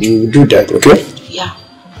 We'll do that, okay? Yeah.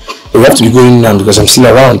 We have to be going now because I'm still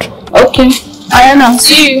around. Okay. Ayana,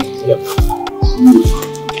 see you. Yep.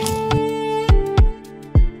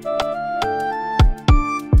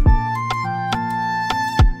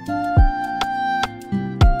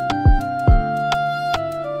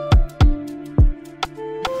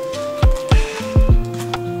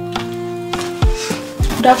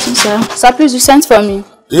 Good afternoon, sir. Sir, please, you sent for me.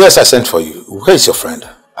 Yes, I sent for you. Where is your friend?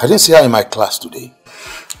 I didn't see her in my class today.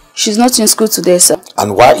 She's not in school today, sir.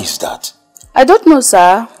 And why is that? I don't know,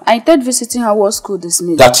 sir. I intend visiting her work school this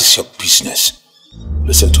minute. That is your business.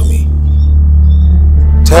 Listen to me.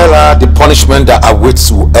 Tell her the punishment that awaits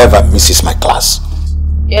whoever misses my class.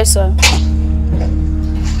 Yes, sir.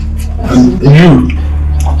 And you?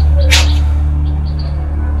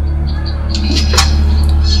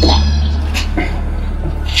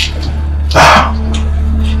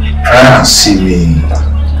 Try and see me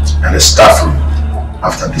in the staff room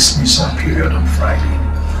after dismissal period on Friday.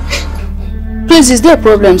 Please, is there a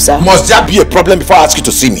problem, sir? Must there be a problem before I ask you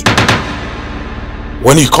to see me?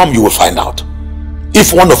 When you come, you will find out.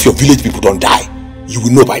 If one of your village people don't die, you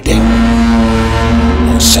will know by then.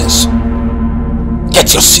 Nonsense.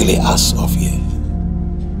 Get your silly ass off here.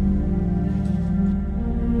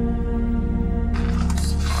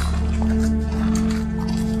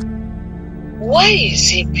 Why is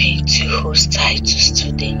he being too hostile to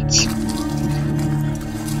students?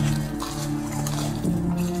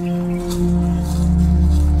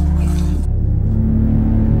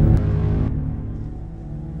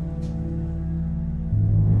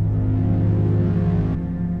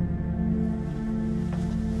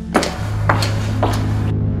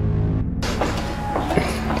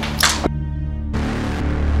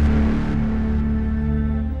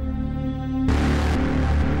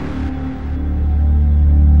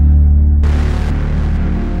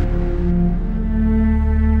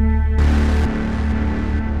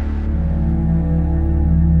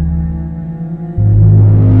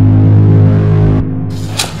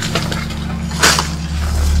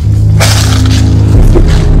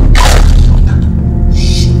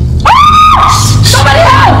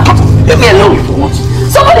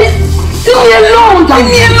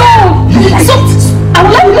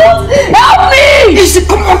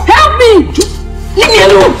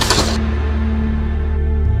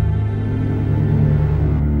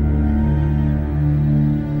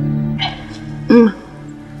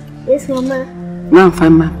 Yes, Mama. Now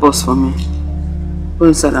find my purse for me. Go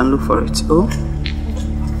inside and look for it, oh?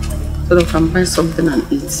 So that I can buy something and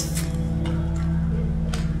eat.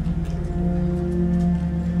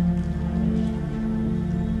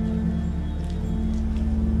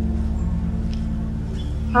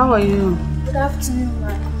 How are you? Good afternoon,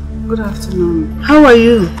 Ma. Good afternoon. How are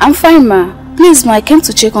you? I'm fine, Ma. Please, Ma, I came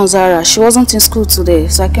to check on Zara. She wasn't in school today,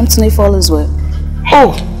 so I came to know if all is well.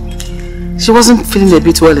 Oh! She wasn't feeling a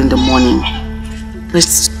bit well in the morning.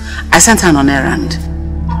 I sent her on an errand.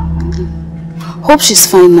 Hope she's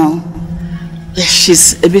fine now. Yes,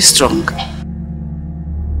 she's a bit strong.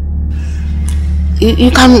 You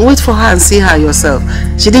can wait for her and see her yourself.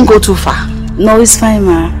 She didn't go too far. No, it's fine,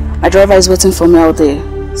 Ma. My driver is waiting for me out there.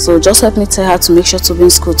 So just help me tell her to make sure to be in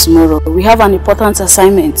school tomorrow. We have an important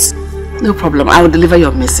assignment. No problem. I will deliver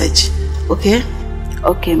your message. Okay?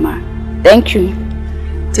 Okay, Ma. Thank you.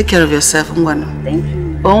 Take care of yourself, Ngwana. Thank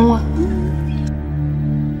you.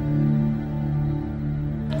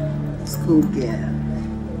 School girl.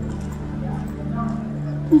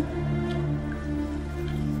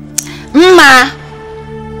 Mama!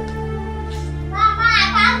 Mama, I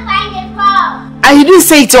can't find the ball. And you didn't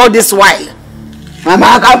say it all this while. Mama,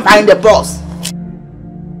 I can't find the boss.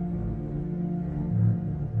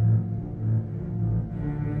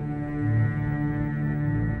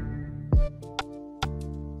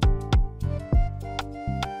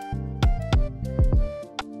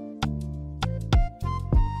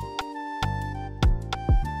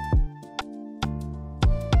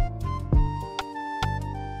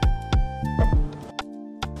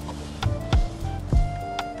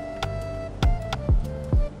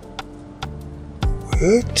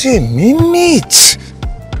 Wait a minute.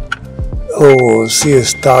 Oh, see a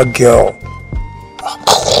star girl.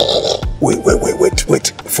 Wait.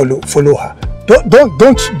 Follow her.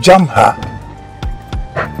 Don't jam her.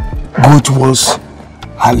 Go towards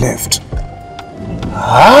I left.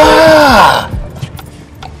 Ah!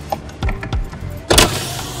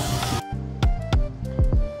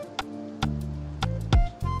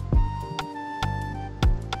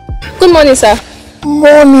 Good morning, sir.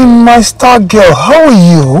 Morning, my star girl. How are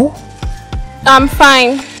you? I'm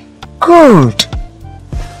fine. Good.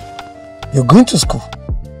 You're going to school?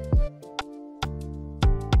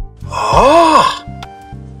 Ah!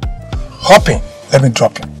 Hopping. Let me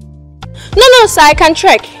drop you. No, sir, I can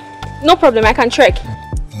trek. No problem, I can trek.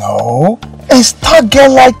 No. A star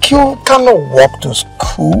girl like you cannot walk to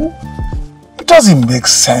school. It doesn't make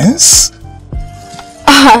sense.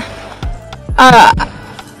 I'm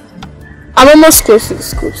almost close to the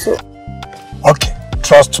school, so... Okay,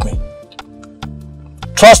 trust me.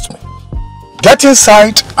 Trust me. Get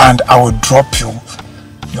inside and I will drop you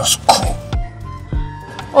your school.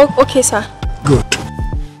 Oh, okay, sir. Good.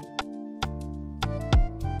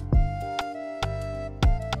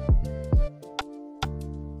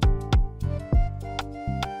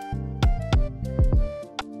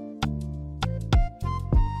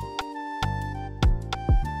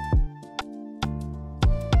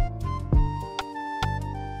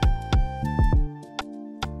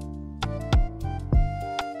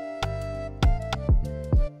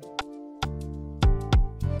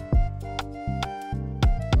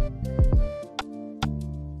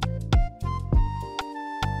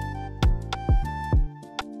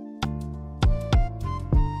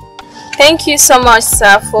 Thank you so much,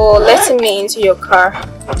 sir, for letting me into your car.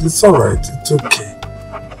 It's alright, it's okay.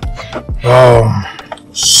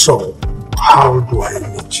 So, how do I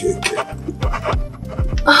meet you again?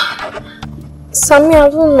 Sammy, I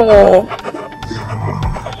don't know.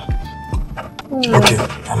 Okay,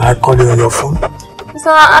 can I call you on your phone?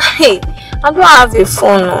 Sir, hey, I don't have a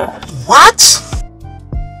phone. No. What?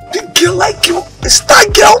 The girl like you, a star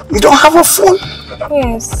girl, you don't have a phone?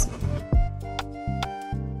 Yes.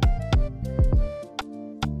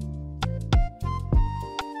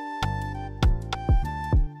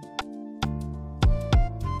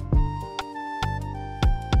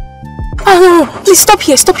 Oh, no, please stop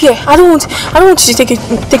here. I don't want you to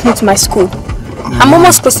take me to my school. I'm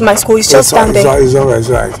almost close to my school. It's just down there. It's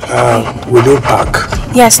alright. Will you park?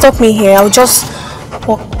 Yeah, stop me here. I'll just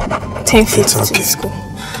walk 10 feet to the school.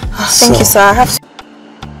 Thank you, sir. I have to.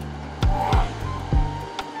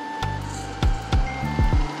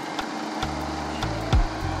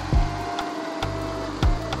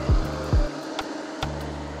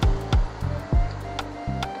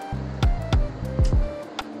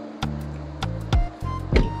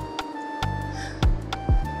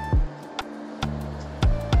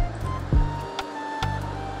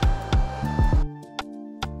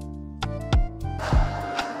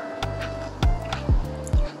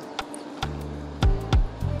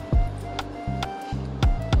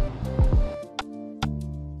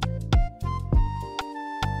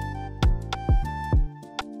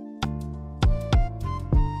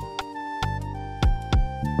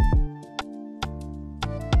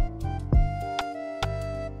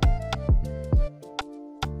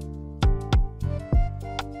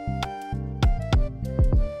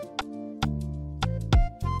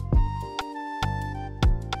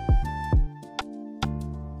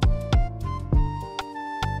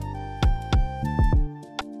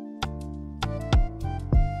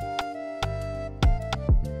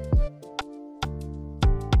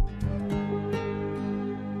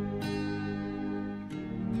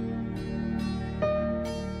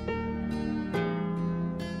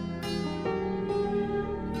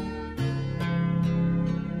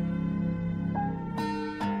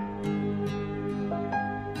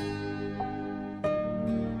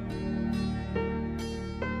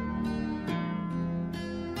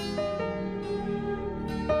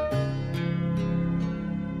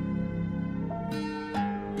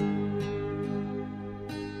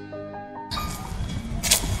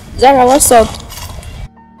 Zara, what's up?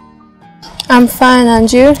 I'm fine,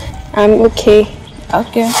 and you? I'm okay.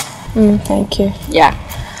 Okay. Thank you. Yeah.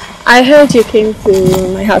 I heard you came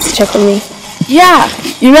to my house to check on me. Yeah,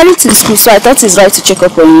 you ready to school, so I thought it's right to check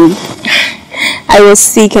up on you. I was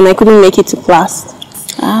sick and I couldn't make it to class.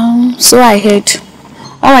 So I heard.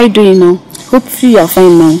 How are you doing now? Hopefully you're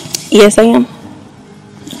fine now. Yes, I am.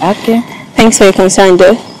 Okay. Thanks for your concern,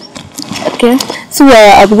 though. Okay. So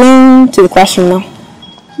I'm going to the classroom now.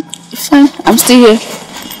 Fine, I'm still here.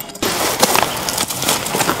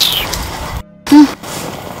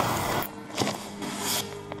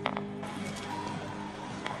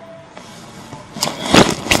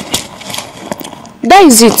 That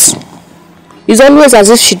is it. It's always as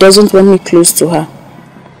if she doesn't want me close to her.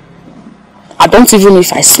 I don't even know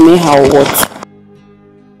if I smell her or what.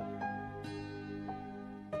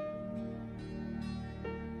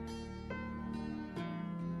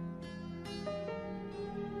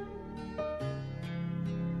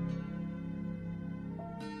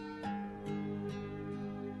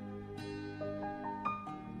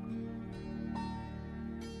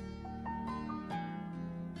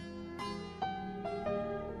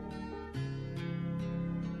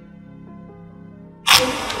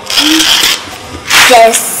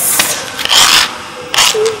 Yes.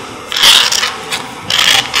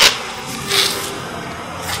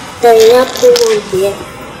 The apple one here.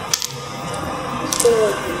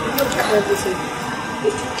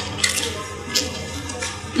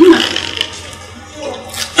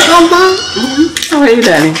 Mama. How are you,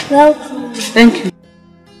 darling? Welcome. Thank you.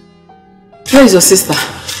 Where is your sister?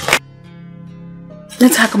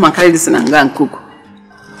 Let her come and carry this and go and cook.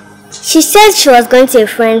 She said she was going to a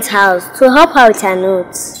friend's house to help her with her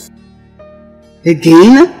notes.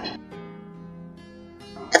 Again?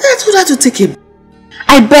 I told her to take a...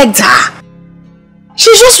 I begged her.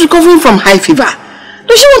 She's just recovering from high fever.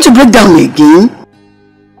 Does she want to break down again?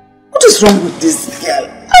 What is wrong with this girl?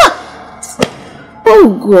 Ah! Oh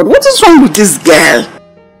God, what is wrong with this girl?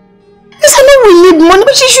 Yes, I know we need money,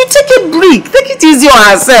 but she should take a break. Take it easy on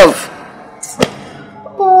herself.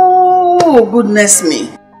 Oh, goodness me.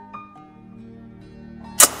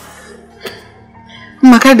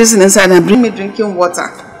 Mama, carry this inside and bring me drinking water.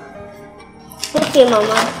 Okay,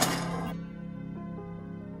 Mama.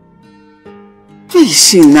 Where is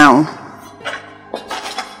she now?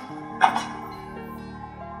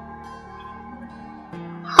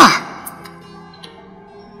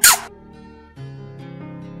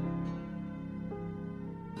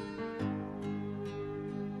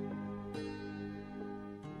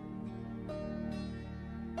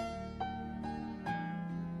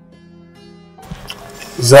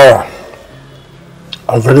 Zara,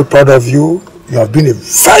 I'm very proud of you. You have been a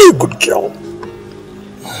very good girl.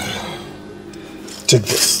 Take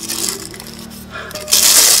this.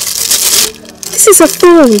 This is a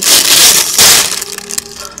phone.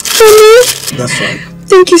 For me? That's right.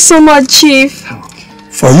 Thank you so much, Chief.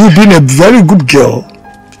 For you being a very good girl,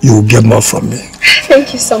 you will get more from me.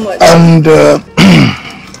 Thank you so much. And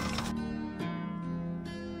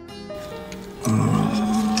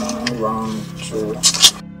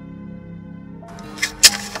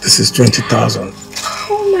this is 20,000.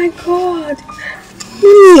 Oh my God.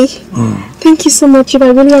 Mimi. Thank you so much, Chief. I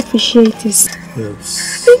really appreciate this.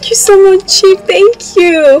 Yes. Thank you so much, Chief. Thank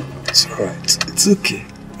you. It's alright. It's okay.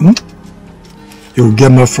 You'll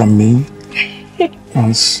get more from me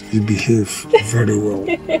once you behave very well.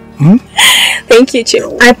 Thank you, Chief.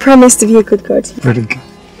 I promise to be a good girl. Very good.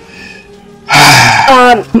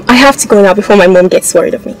 I have to go now before my mom gets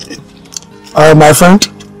worried of me. My friend,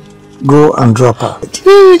 go and drop her.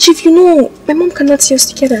 No, Chief, you know, my mom cannot see us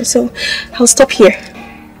together, so I'll stop here.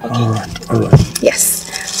 Okay. Alright.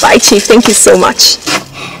 Yes. Bye, Chief. Thank you so much.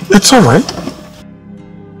 It's alright.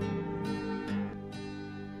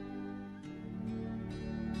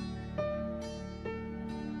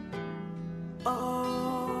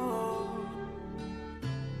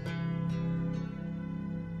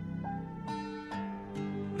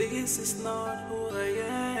 This is not who I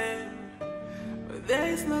am, but there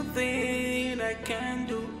is nothing I can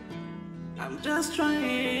do. I'm just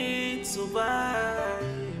trying to survive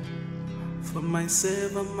for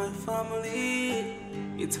myself and my family.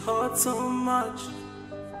 It hurts so much.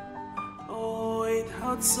 Oh, it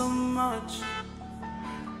hurts so much.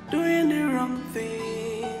 Doing the wrong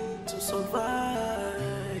thing to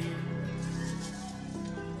survive.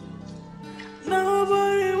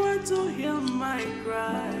 Nobody wants to hear my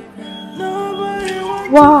cry. Nobody wants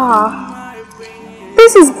to hear my pain.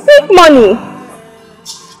 This is big money.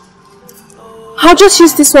 I'll just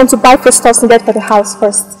use this one to buy foodstuffs needed for the house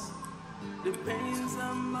first.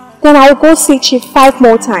 Then I'll go see Chief 5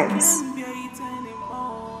 more times.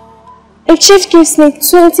 If Chief gives me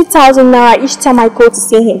 20,000 naira each time I go to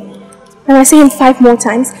see him, and I see him 5 more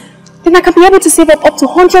times, then I can be able to save up to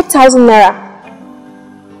 100,000 naira.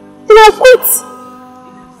 Then I'll quit.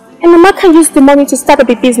 And Mama can use the money to start up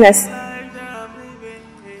a business.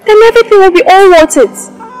 Then everything will be all worth it.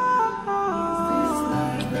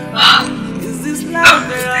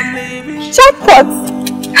 Jackpot!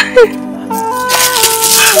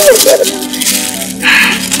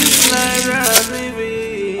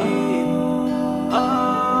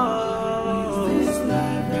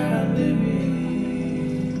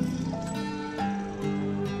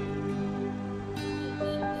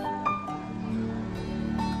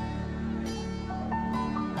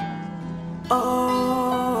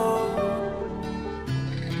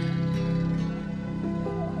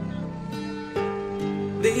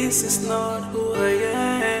 This is not who I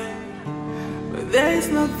am, but there is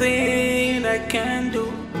nothing I can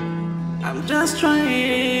do. I'm just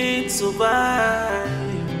trying to survive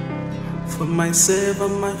for myself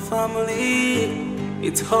and my family.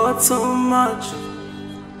 It hurts so much.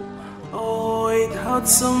 Oh, it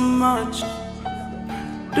hurts so much.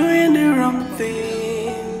 Doing the wrong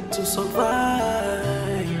thing to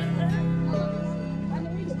survive.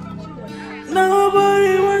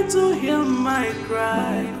 my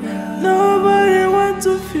cry. Nobody wants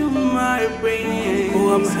to feel my pain.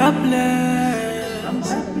 Oh, I'm helpless.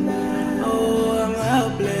 Oh, I'm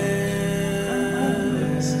helpless.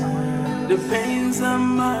 The pains are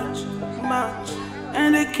much,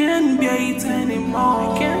 and I can't bear it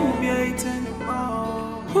anymore.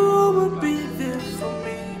 Who would be there for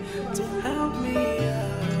me to help me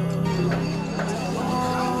out?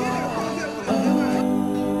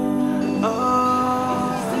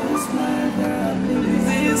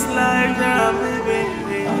 This life that I'm living.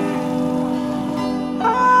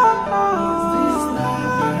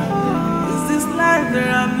 Is this life that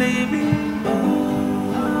I'm living?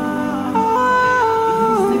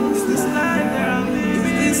 Is this life that I'm living?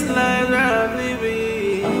 Is this life that I'm living?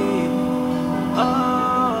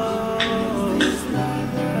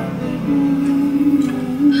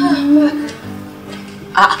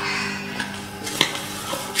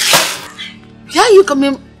 Where are you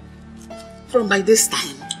coming from by this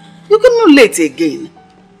time? You're coming late again.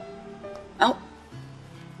 Now,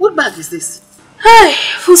 what bag is this? Hey,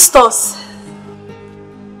 foodstuffs.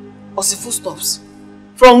 Also foodstuffs?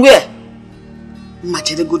 From where?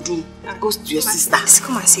 Majere Godu goes to your sister.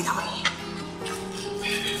 Come and sit down.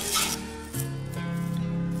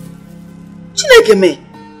 Chinekeme,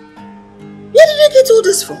 where did you get all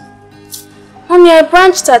this from? Mommy, I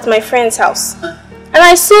branched at my friend's house. And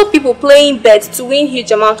I saw people playing bets to win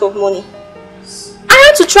huge amount of money. I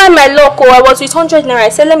had to try my luck, or I was with 100 naira. I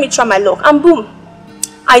said, let me try my luck. And boom,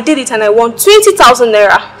 I did it and I won 20,000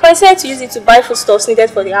 naira. So I decided to use it to buy foodstuffs needed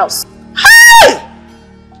for the house. Hey!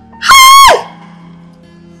 Hey!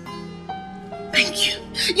 Thank you.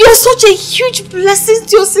 You're such a huge blessing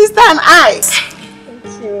to your sister and I. Thank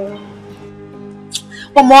you.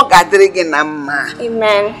 Amen.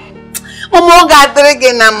 Amen.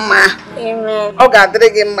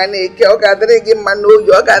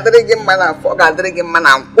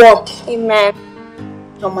 Amen.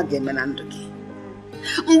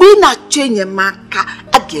 Mgbe na-achọ enyemaka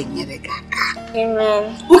a ga-enyere gị aka. Amen.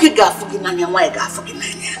 Nwoke ga-afụ gị n'anya, nwaanyị ga-afụ gị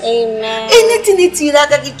n'anya. Amen. Anything itiri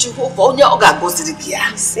aka gị Jehova, onye ọ ga-agọziri gị ya.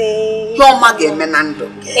 Ọma ga-eme na ndụ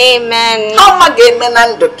gị. Amen. Ọma ga-eme na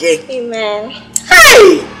ndụ gị. Amen.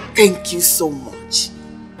 Hey! Thank you so much.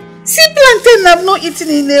 See, plantain I've not eaten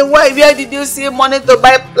in a while. Where did you see money to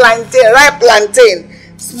buy plantain? Ripe plantain.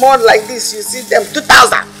 Small like this, you see them.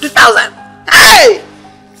 2,000. Hey!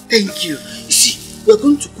 Thank you. You see, we're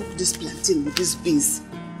going to cook this plantain with this beans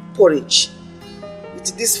porridge.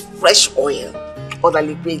 With this fresh oil. Or the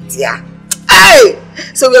liquid here. Hey!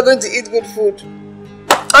 So we're going to eat good food.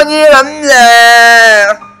 That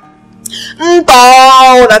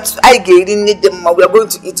I didn't need them. We are going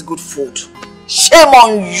to eat good food. Shame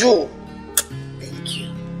on you. Thank you.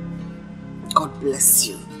 God bless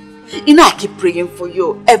you. You know I keep praying for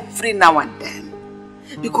you every now and then.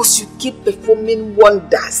 Because you keep performing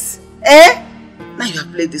wonders. Eh? Now you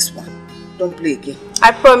have played this one. Don't play again.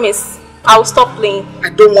 I promise. I will stop playing. I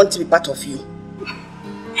don't want to be part of you.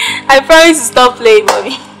 I promise to stop playing,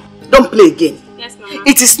 mommy. Don't play again. Yes, mama.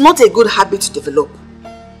 It is not a good habit to develop.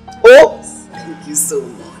 Oh, thank you so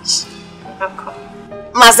much. Welcome.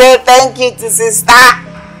 Marcel, thank you to sister.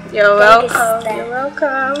 You're welcome. You're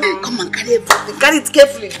welcome. Come on, carry everything. Carry it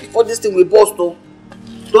carefully before this thing will burst. Oh.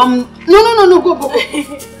 Don't. No. Go. Carry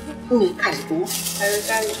it. I will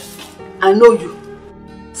carry it. I know you.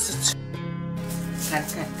 Sit. Carry.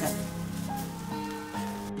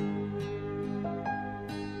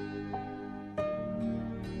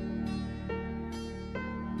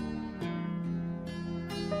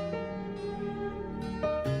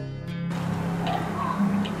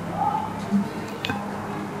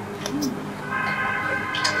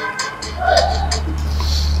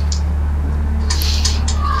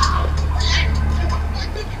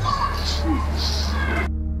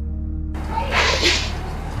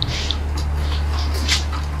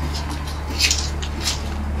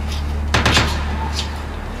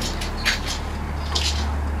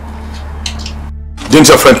 Didn't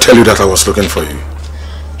your friend tell you that I was looking for you?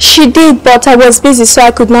 She did, but I was busy, so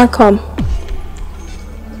I could not come.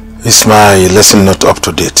 Is my lesson not up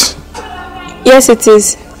to date? Yes, it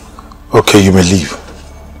is. Okay, you may leave.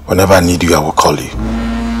 Whenever I need you, I will call you.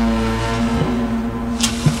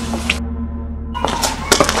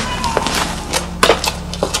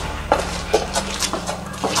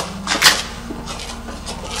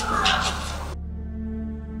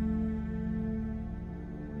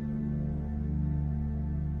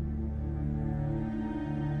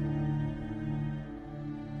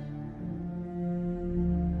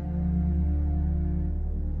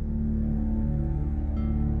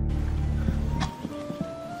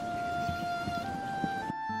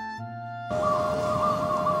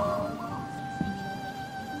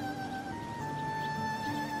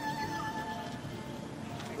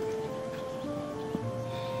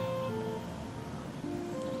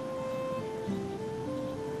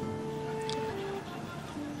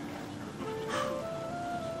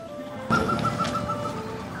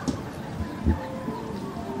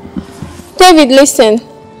 David, listen.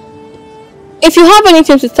 If you have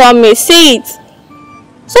anything to tell me, say it.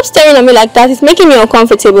 Stop staring at me like that. It's making me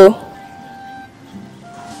uncomfortable.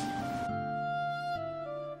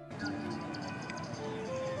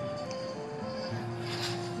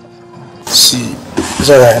 See,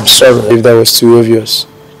 Zara, I'm sorry if that was too obvious.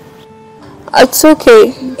 It's okay.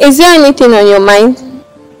 Is there anything on your mind?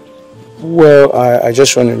 Well, I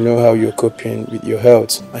just want to know how you're coping with your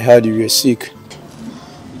health. I heard you were sick.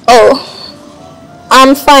 Oh,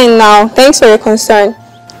 I'm fine now. Thanks for your concern.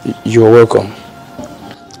 You're welcome.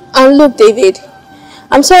 And look, David,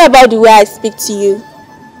 I'm sorry about the way I speak to you.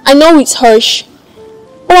 I know it's harsh,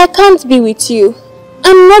 but I can't be with you.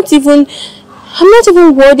 I'm not even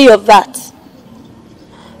worthy of that.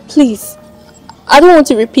 Please, I don't want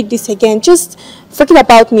to repeat this again. Just forget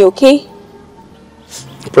about me, okay?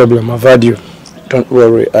 No problem, I've had you. Don't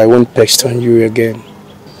worry, I won't text on you again.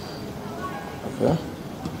 Okay?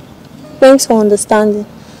 Thanks for understanding.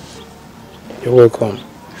 You're welcome.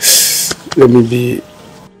 Let me be...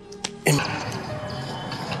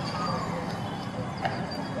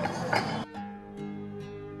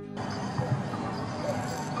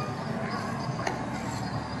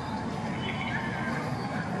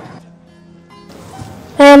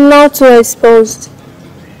 I am now too exposed,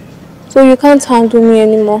 so you can't handle me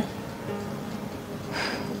anymore.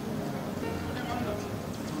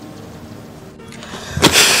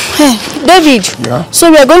 Hey, David. Yeah?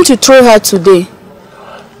 So we are going to throw her today.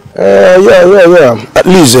 Yeah. At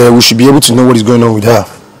least we should be able to know what is going on with her.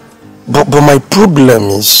 But my problem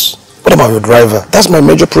is, what about your driver? That's my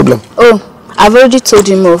major problem. Oh, I've already told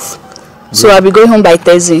him off. So I'll be going home by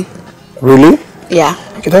Thursday. Really? Yeah.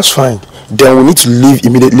 Okay, that's fine. Then we need to leave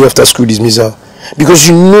immediately after school dismissal. Because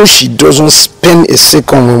you know she doesn't spend a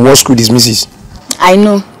second when one school dismisses. I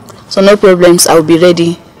know. So no problems, I'll be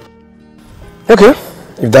ready. Okay.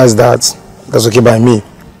 If that's okay by me.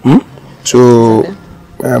 So,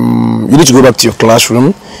 you need to go back to your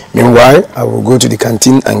classroom. Meanwhile, I will go to the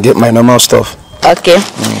canteen and get my normal stuff. Okay.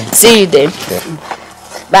 See you then. Yeah.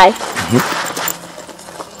 Bye.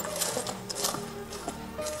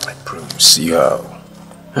 I promise you.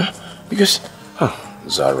 Huh? Because,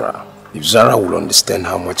 Zara, if Zara will understand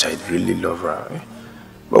how much I really love her.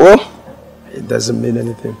 But well, it doesn't mean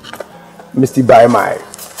anything. Misty, buy my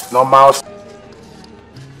normal.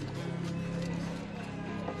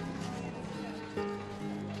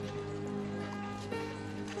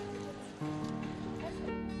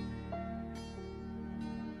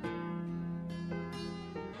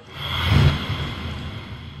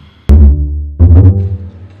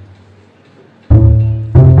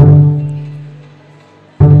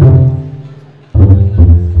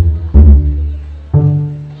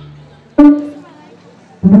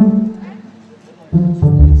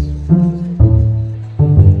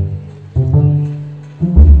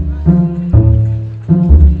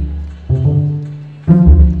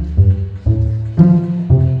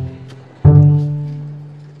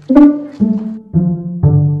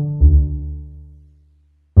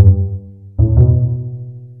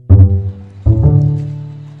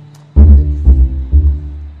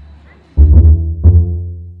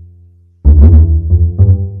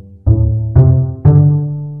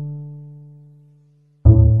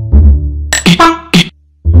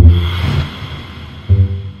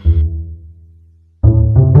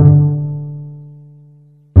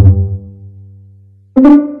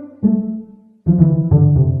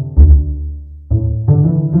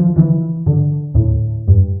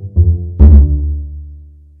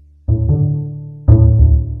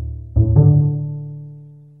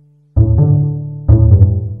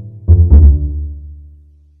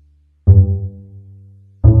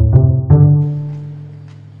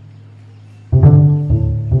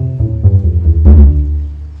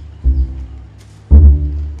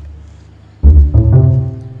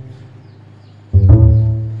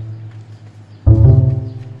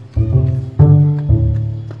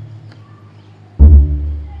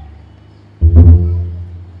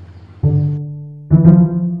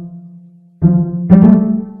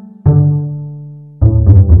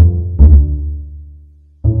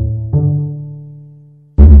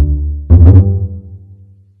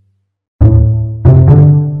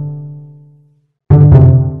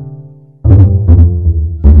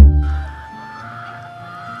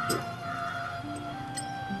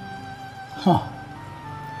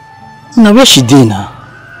 Now where she dey now?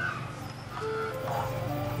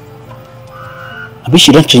 I bet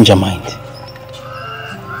she don't change her mind.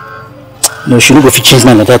 No, she don't go fit change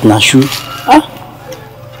mind like that now. She,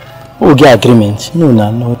 we get agreement. No,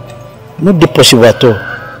 not be possible at all.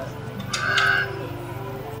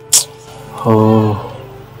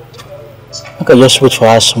 I can just wait for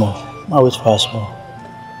her small. I'll wait for her small.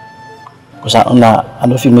 Because I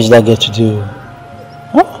know if you miss that girl to do.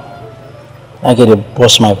 Huh? I get to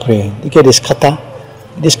bust my brain. They get they scatter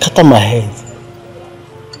my head.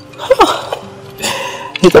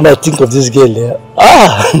 Look at I think of this girl there.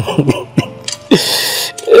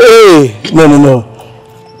 Hey, no.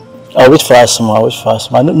 I'll wait for her small.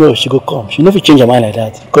 I don't know if she go come. She never change her mind like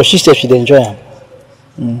that. Because she said she'd enjoy him.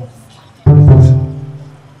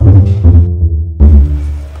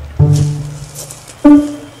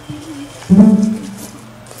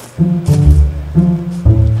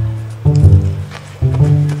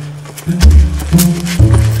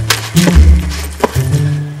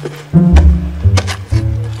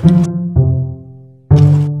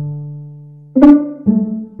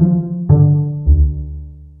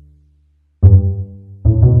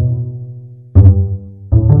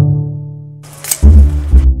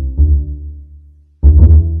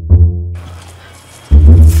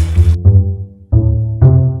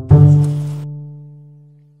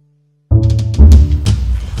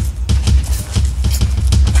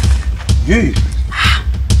 Hey!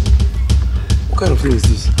 What kind of thing is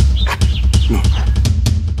this? No.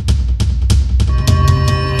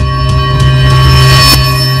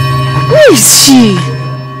 Where is she?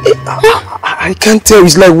 I can't tell.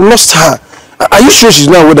 It's like we lost her. Are you sure she's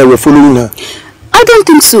not aware that we're following her? I don't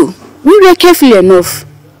think so. We were careful enough.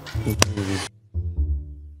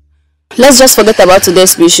 Let's just forget about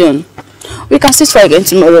today's mission. We can still try again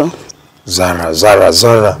tomorrow. Zara.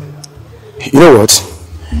 You know what?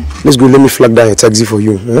 Let's go, let me flag down a taxi for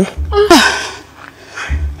you.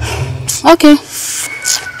 Okay.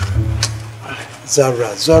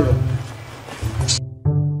 Zara.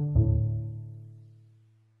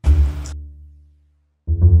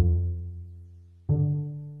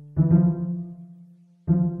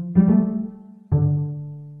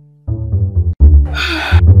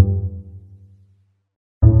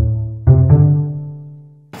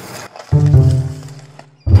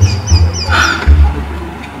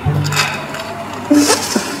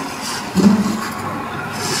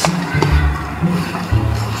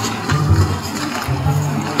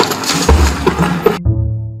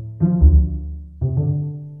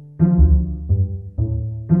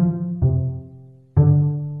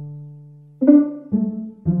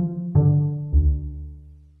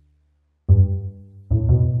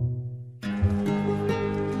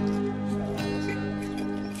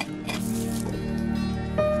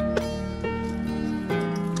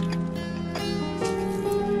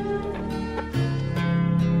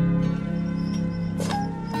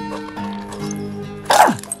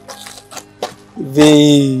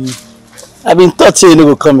 I've been taught say you no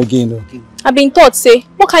go come again. No. I've been taught say,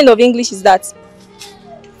 what kind of English is that?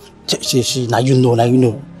 Now you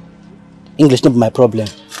know. English not be my problem.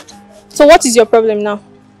 So what is your problem now?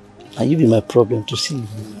 Now you be my problem to see.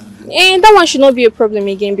 That one should not be a problem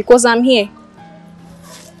again because I'm here.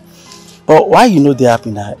 But why you know they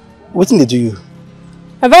happy now? What thing they do you?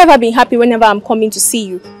 Have I ever been happy whenever I'm coming to see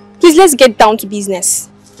you? Please, let's get down to business.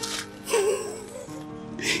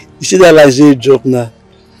 You see that line say drop now?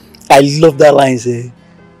 I love that line say,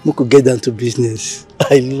 we could get down to business.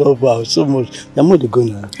 I love her so much. I'm going to go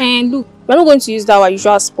now. And look, we're not going to use that our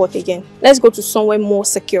usual spot again. Let's go to somewhere more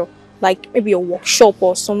secure. Like maybe a workshop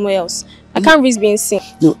or somewhere else. I can't risk being seen.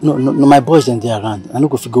 No, my boys and they around. I don't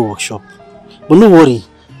go to go workshop. But no worry.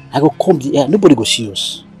 I go come the air. Nobody go see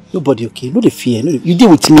us. Nobody, okay? No the fear. No, you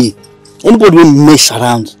deal with me. Anybody will mess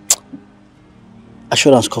around.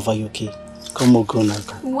 Assurance cover you, okay? Come on, go now.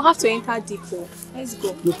 We'll have to enter depot. Let's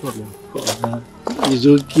go. No problem. It's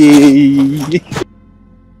okay.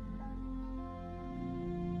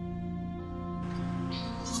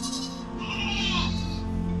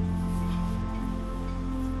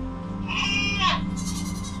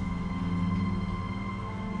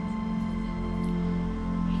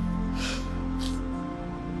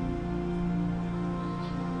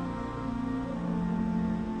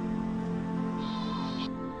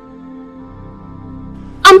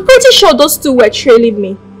 I'm pretty sure those two were trailing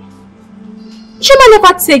me. Sharon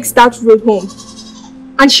never takes that road home.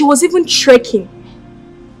 And she was even trekking.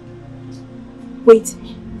 Wait.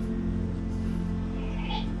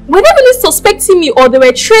 Were they really suspecting me or they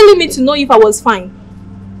were trailing me to know if I was fine?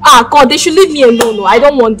 Ah, God, they should leave me alone. No, I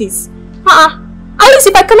don't want this. At least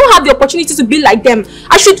if I cannot have the opportunity to be like them,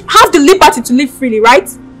 I should have the liberty to live freely, right?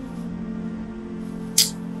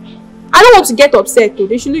 I don't want to get upset though.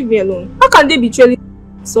 They should leave me alone. How can they be trailing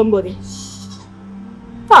somebody?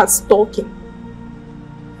 That's stalking.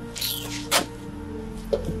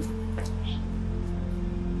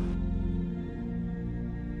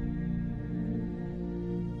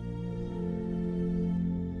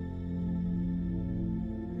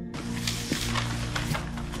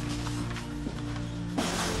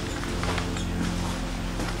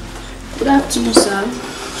 Good afternoon, sir.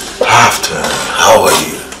 Afternoon. How are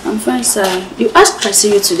you? I'm fine, sir. You asked if I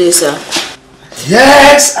see you today, sir.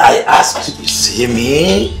 Yes, I asked you to see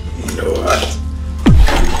me. You know what?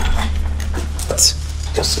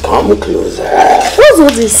 Just come closer. What's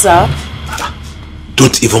all this, sir?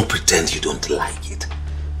 Don't even pretend you don't like it.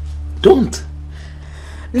 Don't.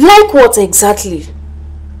 Like what exactly?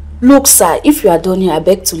 Look, sir, if you are done here, I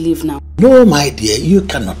beg to leave now. No, my dear, you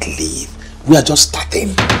cannot leave. We are just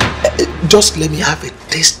starting. Just let me have a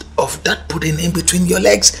taste of that pudding in between your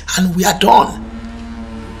legs and we are done.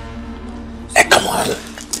 Come on.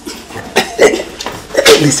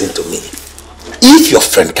 Listen to me. If your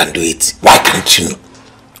friend can do it, why can't you?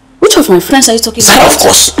 Which of my friends are you talking Zara, about? of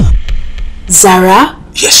course. Zara?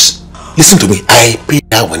 Yes. Listen to me. I pay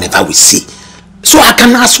her whenever we see. So I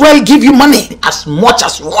can as well give you money as much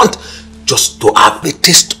as you want. Just to have a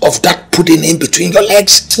taste of that pudding in between your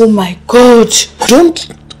legs. Oh my God. Don't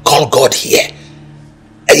call God here.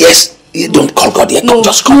 Yes, you don't call God here. No,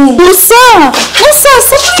 just come. No, sir. No, sir.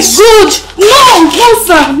 Something is good. No,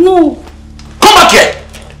 sir. No. Come back here.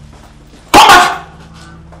 Come back.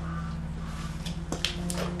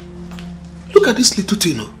 Look at this little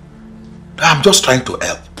thing. I'm just trying to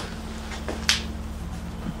help.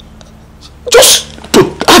 Just to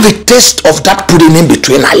have a taste of that pudding in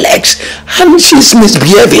between her legs, and she's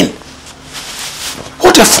misbehaving.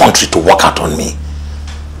 What a country to walk out on me.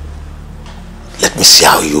 Let me see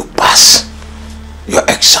how you pass your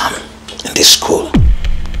exam in this school.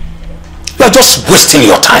 You are just wasting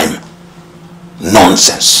your time.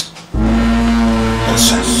 Nonsense.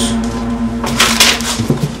 Nonsense.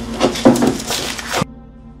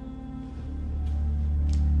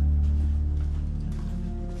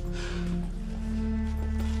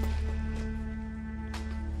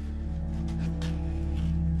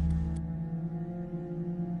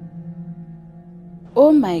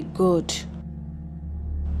 Oh my God.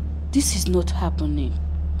 This is not happening.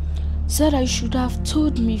 Sir, you should have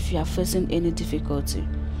told me if you are facing any difficulty.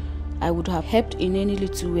 I would have helped in any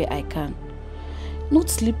little way I can. Not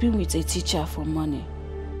sleeping with a teacher for money.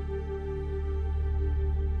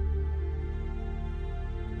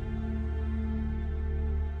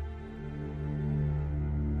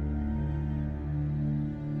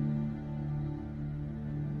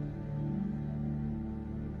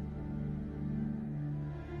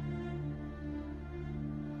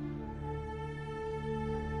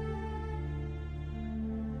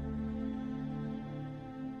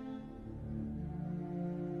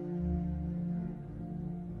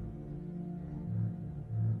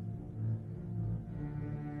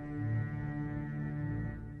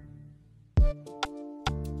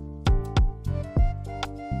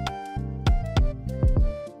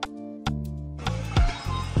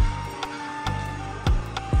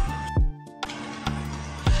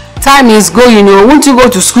 Time is going, won't you go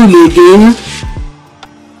to school again?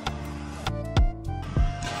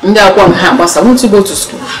 Won't you go to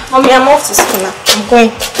school? Mommy, I'm off to school now. I'm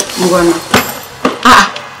going.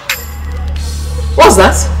 What's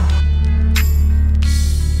that?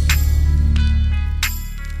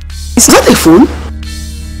 Is that a phone?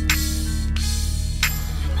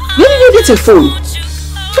 Where did you get a phone?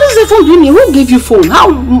 What is the phone doing? Who gave you phone?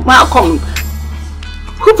 How come?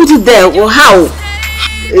 Who put it there or how?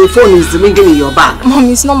 A phone is ringing in your bag. Mom,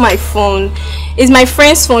 it's not my phone. It's my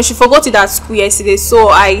friend's phone. She forgot it at school yesterday, so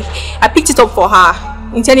I picked it up for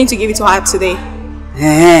her, intending to give it to her today.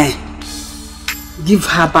 Give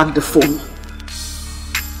her back the phone.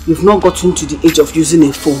 You've not gotten to the age of using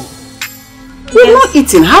a phone. You're not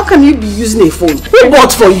eating. How can you be using a phone? Who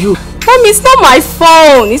bought for you? Mom, it's not my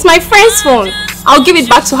phone. It's my friend's phone. I'll give it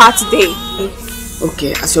back to her today.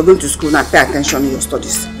 Okay, as you're going to school now, pay attention in your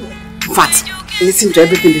studies. In fact, listen to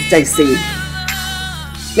everything the teacher is saying.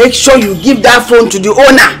 Make sure you give that phone to the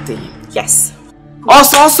owner. Yes.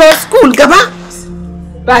 Also, school, Gaba.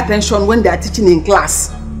 Pay attention when they are teaching in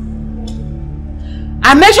class.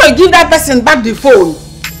 And make sure you give that person back the phone.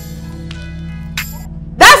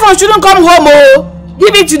 That phone shouldn't come home, oh.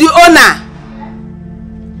 Give it to the owner.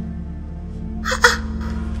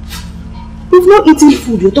 You've not eaten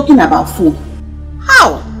food, you're talking about food.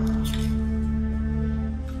 How?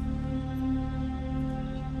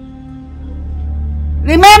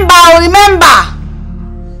 Remember!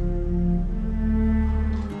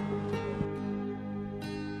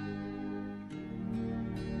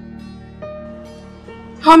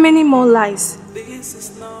 How many more lies?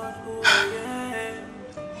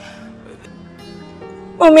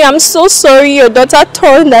 Mommy, I'm so sorry your daughter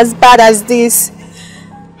turned as bad as this.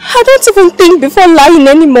 I don't even think before lying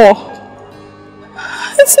anymore.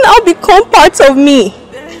 It's now become part of me.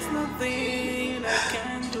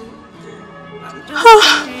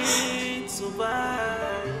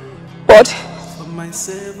 But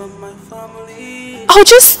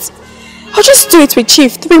I'll just do it with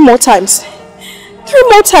Chief 3 more times. 3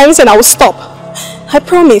 more times and I will stop. I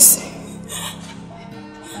promise.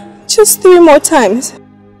 Just 3 more times.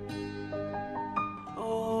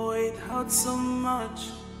 Oh, it hurts so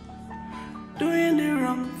much. Doing the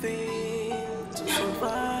wrong thing to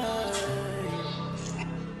survive.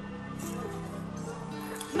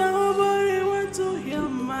 Nobody wants to hear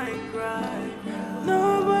my cry.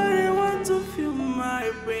 Nobody wants to feel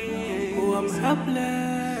my pain. Oh, I'm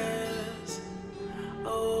helpless.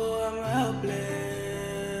 Oh, I'm helpless.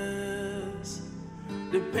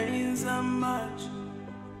 The pains are much,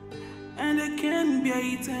 and I can't bear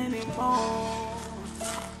it anymore.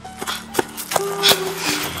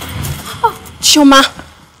 Chioma.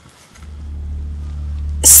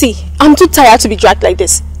 See, I'm too tired to be dragged like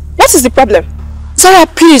this. What is the problem? Zara,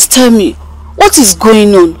 please tell me, what is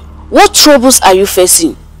going on? What troubles are you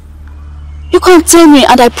facing? You can tell me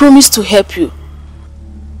and I promise to help you.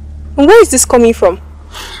 And where is this coming from?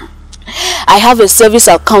 I have a service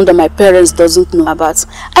account that my parents doesn't know about.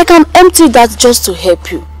 I can empty that just to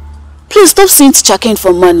help you. Please stop saying Teacher Ken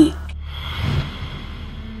for money.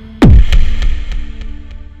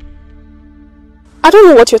 I don't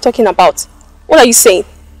know what you're talking about. What are you saying?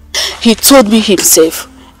 He told me himself.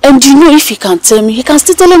 And you know, if he can tell me, he can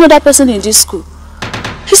still tell another person in this school.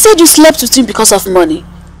 He said you slept with him because of money.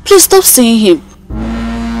 Please stop saying him.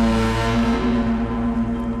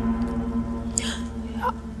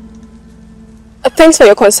 Thanks for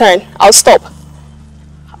your concern. I'll stop.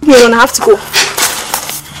 You don't have to go.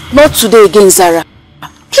 Not today again, Zara.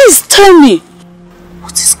 Please tell me.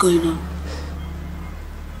 What is going on?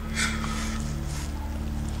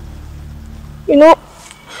 You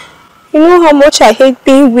know how much I hate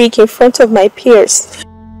being weak in front of my peers.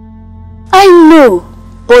 I know,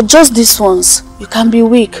 but just this once, you can be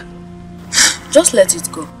weak. Just let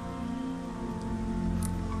it go.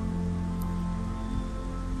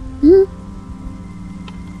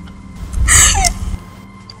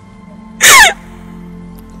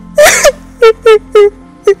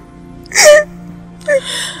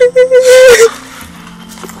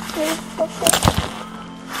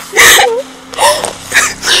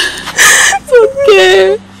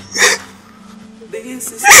 Okay.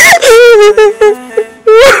 This is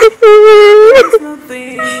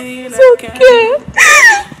it's okay.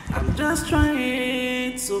 I'm just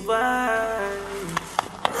trying to survive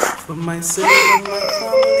for myself and my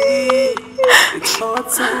family. It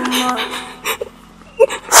hurts so much.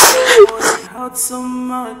 Oh, it hurts so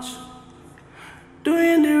much.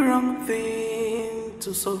 Doing the wrong thing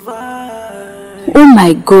to survive. Oh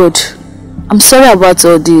my God. I'm sorry about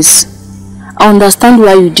all this. I understand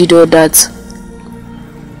why you did all that.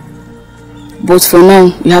 But for now,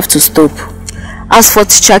 you have to stop. As for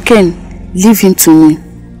Teacher Ken, leave him to me.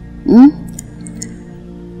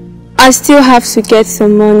 I still have to get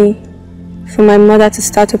some money for my mother to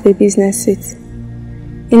start up a business with.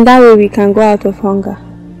 In that way, we can go out of hunger.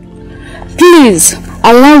 Please,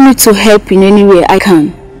 allow me to help in any way I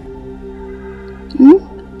can.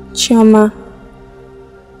 Chioma,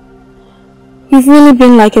 you've really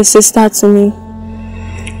been like a sister to me.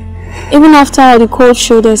 Even after all the cold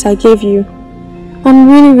shoulders I gave you, I'm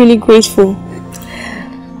really, really grateful.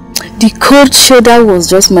 The cold shoulder was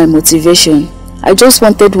just my motivation. I just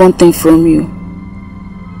wanted one thing from you.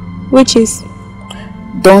 Which is?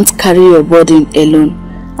 Don't carry your burden alone.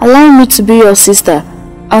 Allow me to be your sister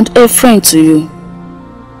and a friend to you.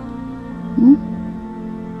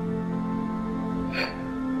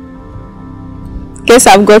 Guess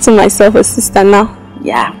I've gotten myself a sister now.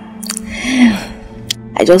 Yeah.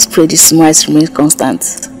 I just pray the smiles remain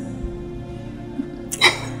constant.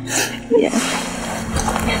 Yeah.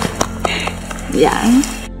 Yeah.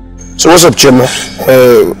 So what's up, Chema?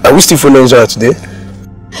 Are we still following Zara today?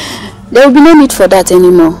 There will be no need for that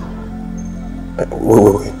anymore.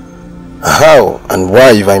 Wait. How and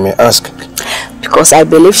why, if I may ask? Because I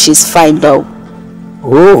believe she's fine now.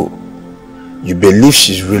 Oh, you believe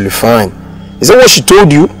she's really fine? Is that what she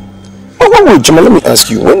told you? Wait, Chema, let me ask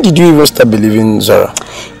you. When did you even start believing Zara?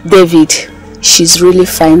 David, she's really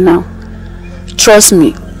fine now. Trust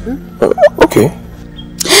me. Okay.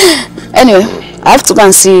 Anyway, I have to go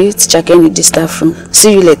and see Teacher Ken in the staff room.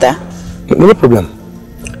 See you later. No problem.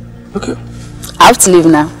 Okay. I have to leave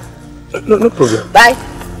now. No problem. Bye.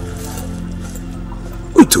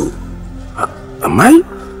 Wait, am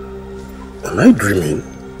I dreaming?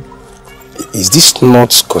 Is this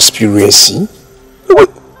not conspiracy? Wait,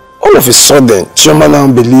 all of a sudden, Chioma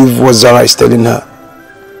now believe what Zara is telling her.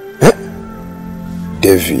 Eh?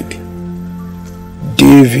 David,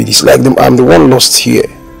 David. It's like I'm the one lost here.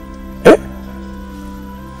 Eh?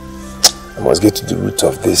 I must get to the root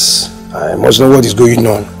of this. I must know what is going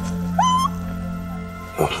on.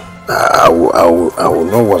 I will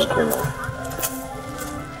know what's going on.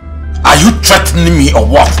 Are you threatening me or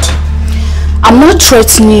what? I'm not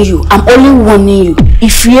threatening you. I'm only warning you.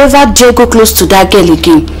 If you ever dare go close to that girl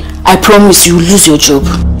again, I promise you will lose your job.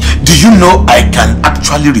 Do you know I can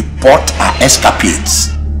actually report her escapades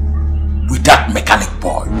with that mechanic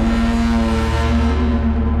boy?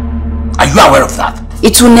 Are you aware of that?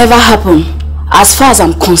 It will never happen. As far as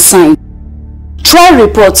I'm concerned, try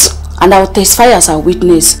reports and I will testify as a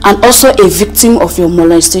witness and also a victim of your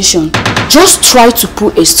molestation. Just try to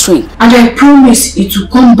pull a string and I promise it will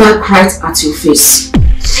come back right at your face.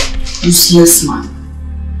 Useless man.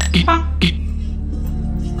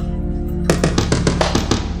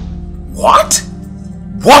 What?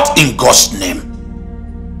 What in God's name?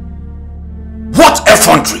 What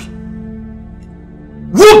effrontery?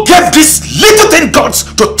 Who gave this little thing guts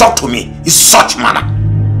to talk to me in such manner?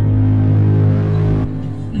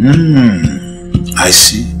 I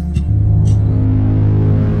see.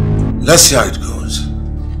 Let's see how it goes.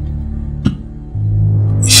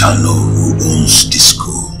 We shall know who owns this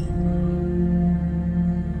school.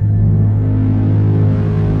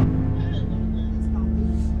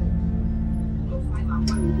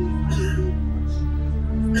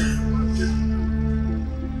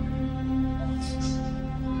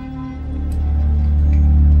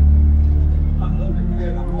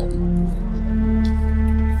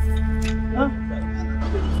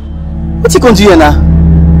 What you going to do here now?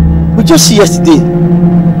 We just see yesterday,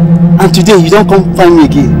 and today you don't come find me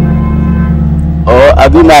again. Oh, I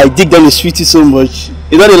mean, my dick done is sweetie so much.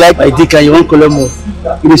 You don't like my dick and you want color more.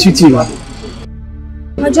 It is sweetie.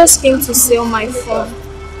 I just came to sell my phone.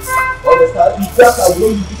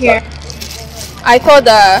 Here. I thought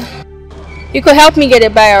you could help me get a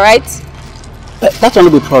buyer, right? That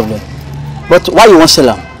won't be a problem. But why you want to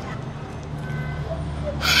sell them?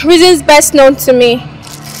 Reasons best known to me.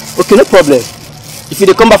 Okay, no problem. If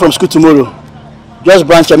you come back from school tomorrow, just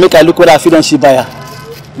branch and make I look whether I feel don't see buyer.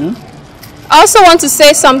 I also want to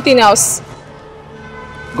say something else.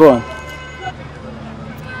 Go on.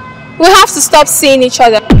 We have to stop seeing each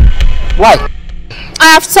other. Why? I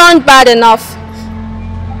have turned bad enough.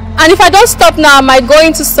 And if I don't stop now, I might go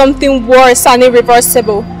into something worse and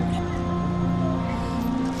irreversible.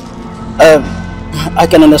 I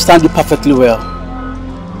can understand you perfectly well.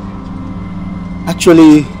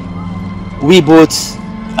 Actually, we both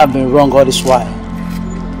have been wrong all this while.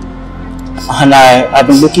 And I've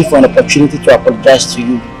been looking for an opportunity to apologize to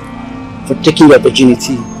you for taking your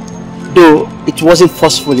virginity. Though it wasn't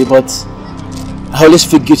forcefully, but I always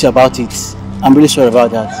feel guilty about it. I'm really sorry about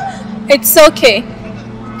that. It's okay.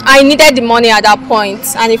 I needed the money at that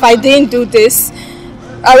point, and if I didn't do this,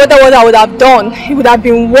 what I would have done, it would have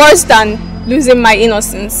been worse than losing my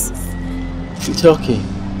innocence. It's okay.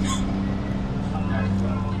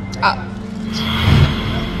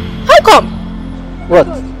 How come? What?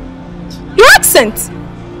 Your accent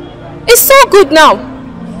is so good now.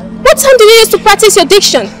 What time do you use to practice your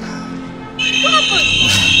diction?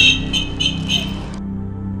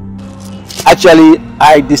 Actually,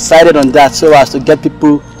 I decided on that so as to get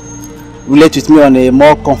people relate with me on a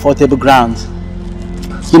more comfortable ground.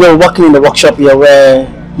 You know, working in the workshop here where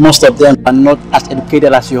most of them are not as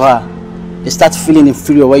educated as you are, they start feeling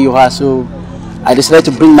inferior where you are, so I decided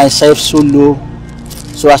to bring myself so low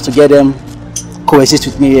so as to get them coexist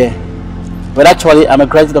with me here. But actually, I'm a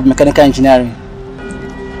graduate of mechanical engineering.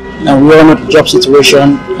 And we all know the job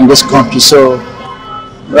situation in this country, so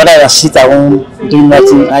rather than sit at home doing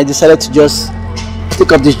nothing, I decided to just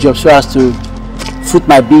take up this job so as to foot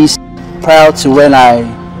my beast prior to when I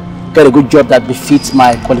get a good job that befits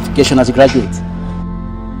my qualification as a graduate.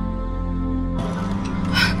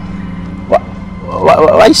 Why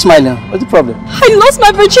are you smiling? What's the problem? I lost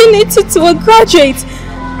my virginity to a graduate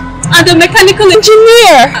and a mechanical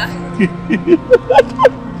engineer.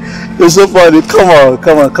 You're so funny. Come on,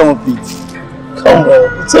 Pete. Come on,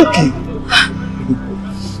 it's okay.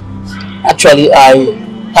 Actually, I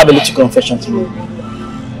have a little confession to make.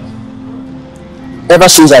 Ever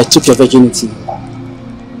since I took your virginity,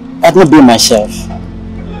 I've not been myself.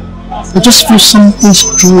 I just feel something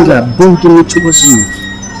stronger bringing me towards you.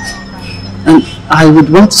 And I would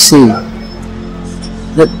want to say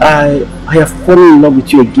that I have fallen in love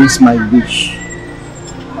with you against my wish.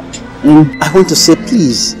 And I want to say,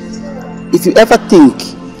 please, if you ever think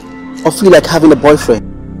or feel like having a boyfriend,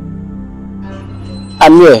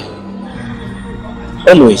 I'm here,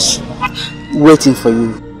 always, waiting for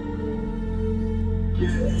you.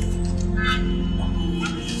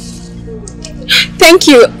 Thank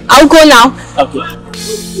you. I'll go now. Okay.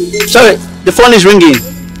 Sorry, the phone is ringing.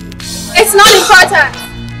 It's not important.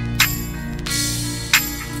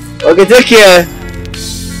 Okay, take care.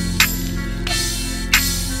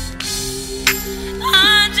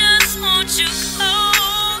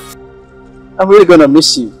 I'm really gonna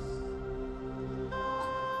miss you.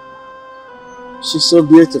 She's so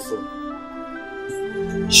beautiful.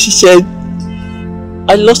 She said,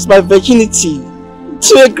 I lost my virginity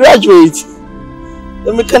to a graduate.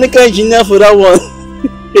 A mechanical engineer for that one.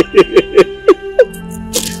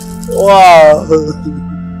 Wow.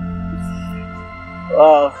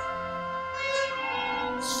 Wow.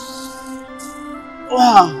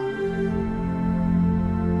 Wow.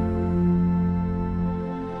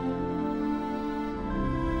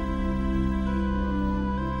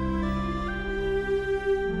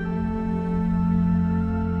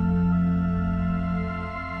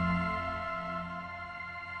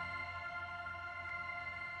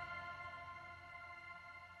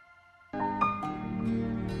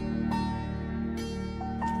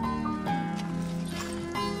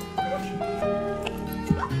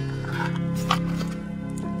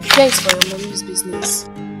 Thanks for your mommy's business.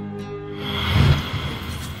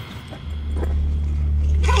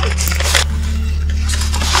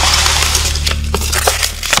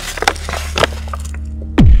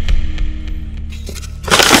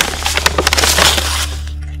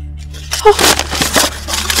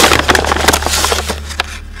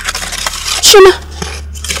 Shona!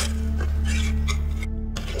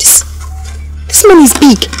 This money is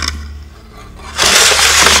big.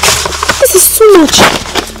 This is too much.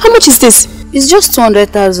 How much is this? It's just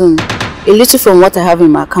 200,000. A little from what I have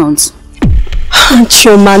in my account.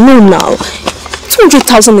 Chioma, no now.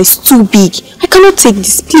 200,000 is too big. I cannot take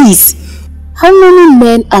this, please. How many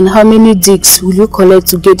men and how many dicks will you collect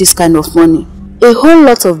to get this kind of money? A whole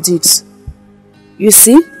lot of dicks. You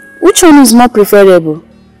see, which one is more preferable?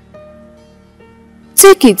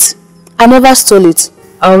 Take it. I never stole it.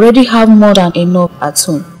 I already have more than enough at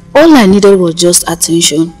home. All I needed was just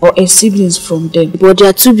attention or a siblings from them, but they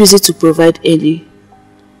are too busy to provide any.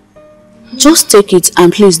 Just take it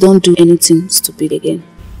and please don't do anything stupid again.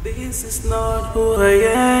 This is not who I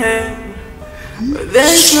am, but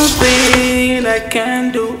there's nothing I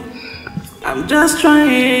can do. I'm just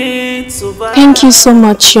trying to survive. Thank you so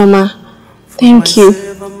much, Chioma. Thank you.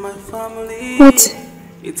 But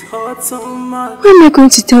where am I going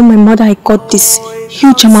to tell my mother I got this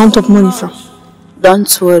huge amount of money from?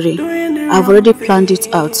 Don't worry, I've already planned it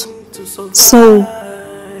out. So,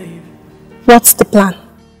 what's the plan?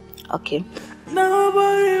 Okay.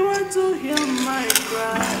 Nobody wants to hear my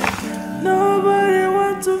cry. Nobody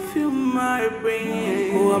wants to feel my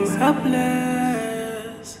pain. Oh, I'm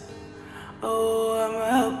helpless. Oh, I'm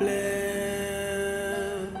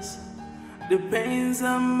helpless. The pains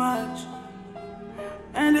are much,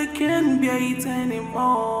 and I can't bear it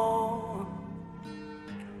anymore.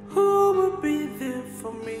 Who will be there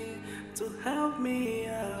for me to help me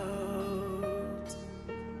out?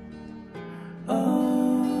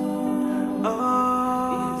 Oh,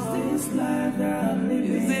 is this life that I'm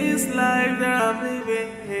living? Is this life that I'm living?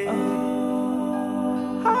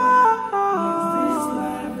 Oh,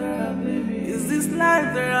 is this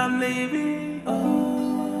life that I'm living?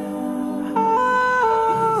 Oh,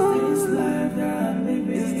 is this life that I'm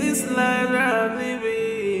living? Is this life that I'm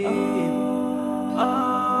living?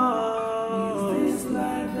 Oh.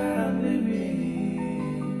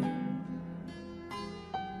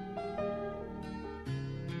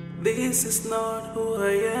 This is not who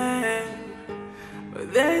I am,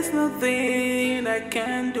 but there's nothing I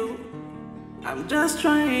can do. I'm just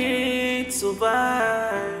trying to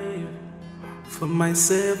survive. For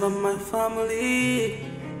myself and my family,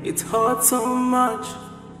 it hurts so much.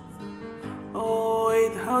 Oh,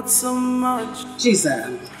 it hurts so much.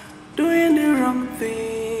 Jesus. Doing the wrong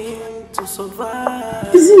thing to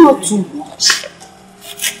survive. Is it not too much?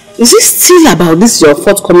 Is it still about this your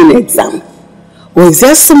forthcoming exam? Or is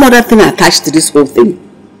there some other thing attached to this whole thing?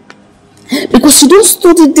 Because you don't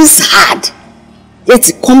study this hard, yet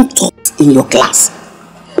you come top in your class.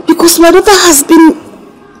 Because my daughter has been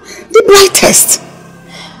the brightest.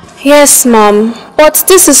 Yes, Mom. But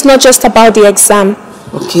this is not just about the exam.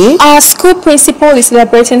 Okay. Our school principal is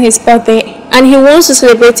celebrating his birthday, and he wants to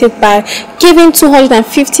celebrate it by giving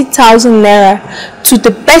 250,000 naira to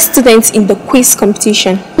the best students in the quiz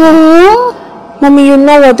competition. Mommy, you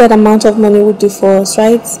know what that amount of money would do for us,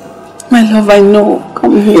 right? My love, I know.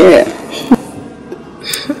 Come here.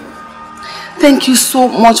 Thank you so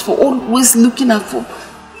much for always looking out for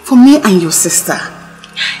me and your sister.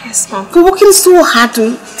 Yes, Mom. For working so hard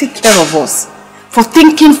to take care of us. For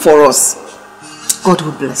thinking for us. God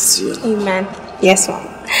will bless you. Amen. Yes, ma'am.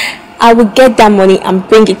 I will get that money and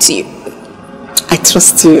bring it to you. I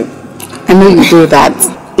trust you. I know you do that.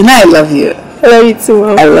 You know I love you. I love you too,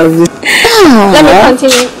 ma'am. I love you. Let me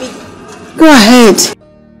continue. Go ahead.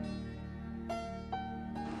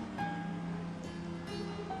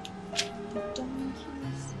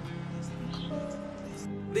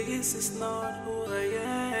 This is not who I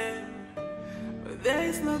am, but there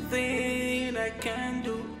is nothing I can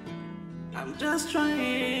do. I'm just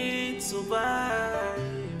trying to survive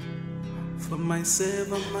for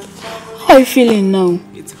myself and my family. How are you feeling now?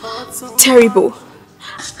 It's hard so terrible.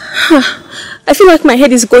 I feel like my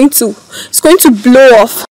head is going to blow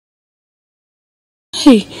off.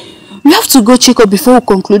 Hey, we have to go check up before we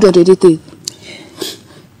conclude on the detail.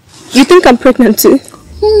 You think I'm pregnant too?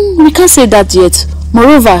 We can't say that yet.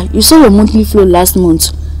 Moreover, you saw your monthly flow last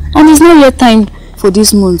month, and it's not yet time for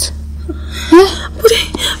this month. Yeah?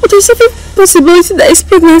 But there's every possibility that it's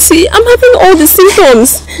pregnancy. I'm having all the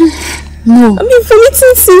symptoms. No. I've been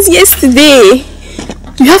vomiting since yesterday.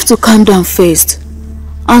 You have to calm down first.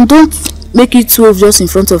 And don't make it too obvious in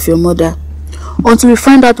front of your mother until we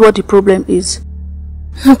find out what the problem is.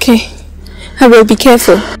 Okay. I will be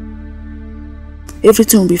careful.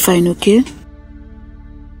 Everything will be fine, okay?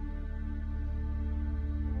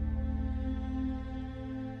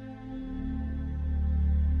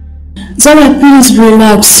 Zara, please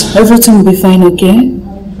relax. Everything will be fine, okay?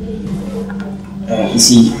 You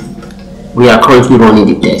see, we are currently running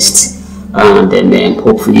the test, and then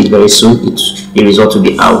hopefully very soon the result will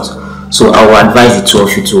be out. So I will advise the two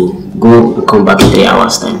of you to go and come back in 3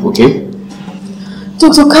 hours time, okay?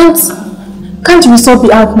 Doctor, can't the result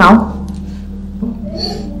be out now?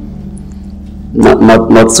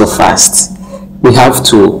 Not so fast. We have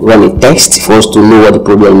to run a test for us to know what the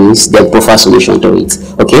problem is, then provide solution to it,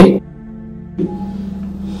 okay?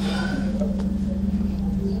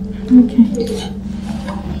 Okay.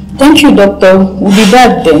 Thank you, doctor. We'll be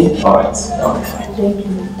back then. Alright, that'll be fine. Thank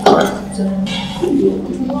you. Alright.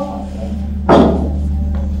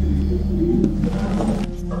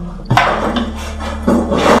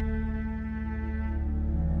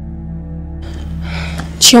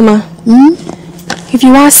 Chioma, if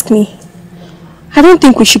you ask me, I don't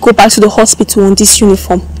think we should go back to the hospital on this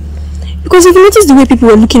uniform. Because if you notice the way people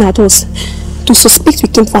were looking at us, to suspect we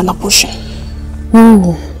came for an abortion.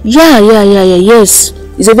 Oh, yes.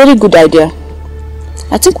 It's a very good idea.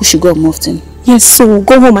 I think we should go often. Yes, so we'll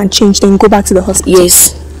go home and change, then go back to the hospital.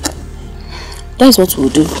 Yes. That's what we'll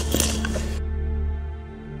do.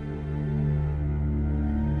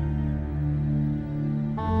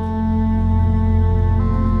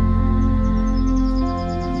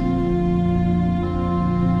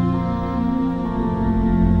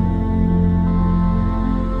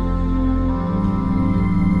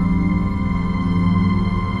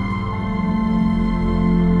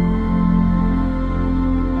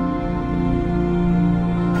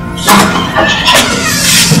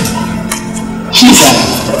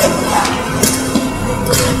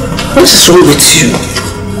 What is wrong with you?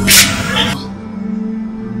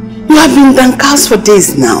 You have been downcast for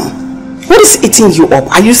days now. What is eating you up?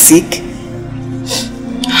 Are you sick?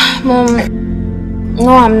 Mom, no,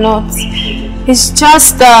 I'm not. It's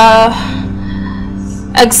just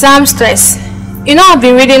exam stress. You know, I've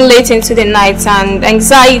been reading late into the night and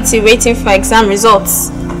anxiety waiting for exam results.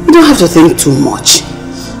 You don't have to think too much.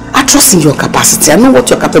 I trust in your capacity. I know what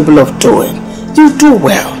you're capable of doing. You do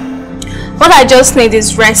well. What I just need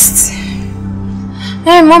is rest.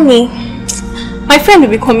 Hey, Mommy, my friend will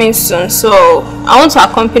be coming soon, so I want to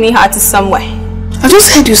accompany her to somewhere. I just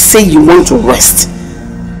heard you say you want to rest.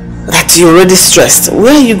 That you're already stressed.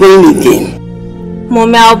 Where are you going again?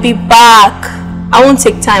 Mommy, I'll be back. I won't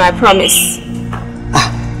take time, I promise.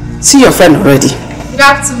 See your friend already. Good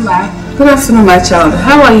afternoon, ma. Good afternoon, my child.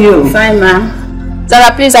 How are you? Fine, ma.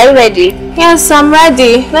 Zara, please, are you ready? Yes, I'm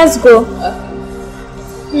ready. Let's go.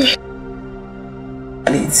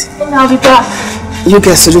 I'll be back. You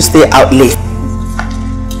guys should stay out late.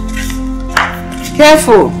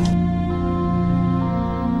 Careful.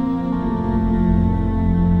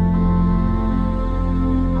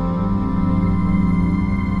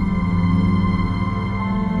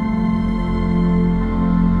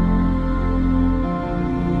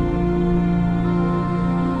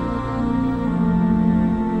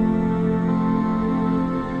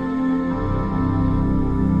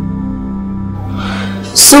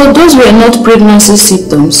 So those were not pregnancy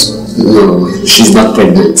symptoms? No, she's not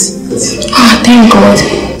pregnant. Thank God.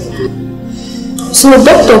 So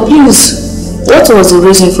doctor, please, what was the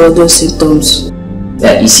reason for those symptoms?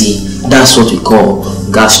 You see, that's what we call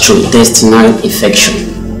gastrointestinal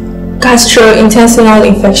infection. gastrointestinal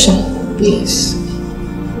infection. Yes.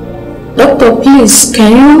 Doctor, please,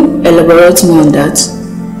 can you elaborate more on that?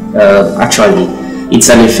 Actually, it's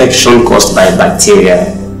an infection caused by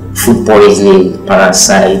bacteria, food poisoning,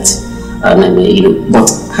 parasites, and but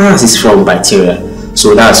hers is from bacteria.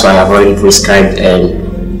 So that's why I've already prescribed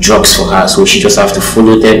drugs for her. So she just have to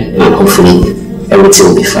follow them, and hopefully everything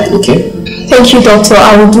will be fine. Okay? Thank you, doctor.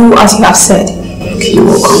 I will do as you have said. Okay, you're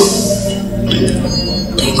welcome.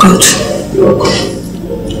 Thank God. You're welcome.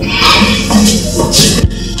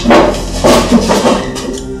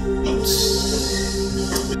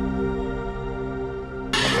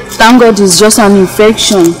 Thank God it's just an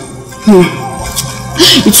infection.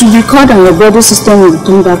 It will be cured and your body system will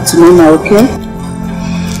come back to normal, okay?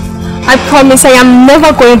 I promise I am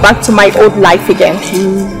never going back to my old life again.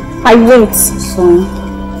 I won't. So,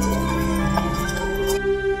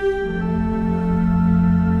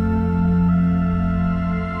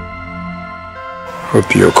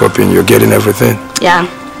 hope you're coping, you're getting everything. yeah,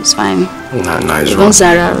 it's fine. Nice Even one.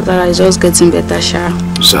 Zara is just getting better,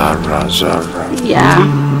 Sharon. Zara. Yeah.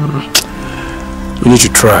 You need to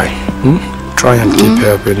try. Try and keep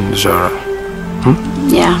helping Zara.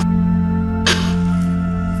 Yeah.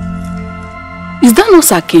 Is that not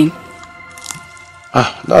Sakin?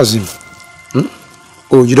 Ah, that's him.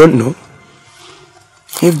 Oh, you don't know?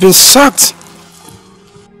 He's been sacked.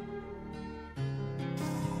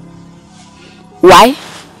 Why?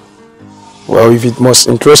 Well, if it must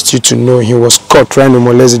interest you to know, he was caught trying to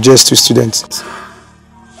molest the JS2 students.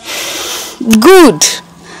 Good.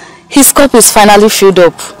 His cup is finally filled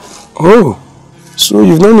up. Oh, so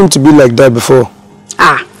you've known him to be like that before?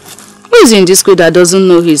 Ah, who is in this school that doesn't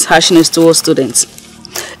know his harshness towards students?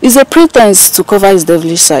 It's a pretense to cover his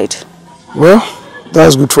devilish side. Well,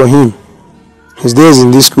 that's good for him. His days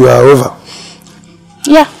in this school are over.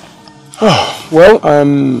 Yeah. Oh, well,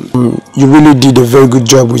 you really did a very good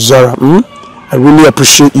job with Zara. I really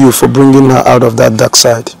appreciate you for bringing her out of that dark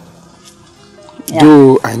side. Yeah.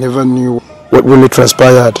 Though I never knew what really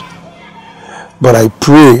transpired. But I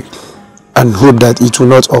pray and hope that it will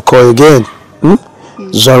not occur again.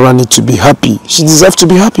 Zara needs to be happy. She deserves to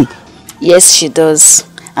be happy. Yes, she does.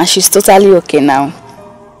 And she's totally okay now.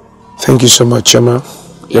 Thank you so much, Emma.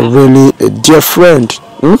 You're really a dear friend.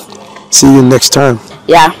 See you next time.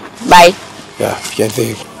 Yeah, bye. Yeah, get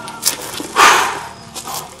there.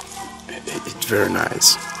 It's very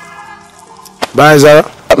nice. Bye, Zara.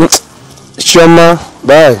 Shoma,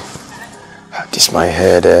 bye. This is my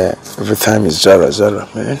head. Every time is Zara,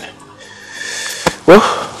 man. Well,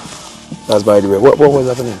 that's by the way. What was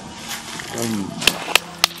happening?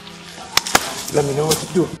 Let me know what to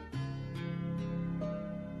do.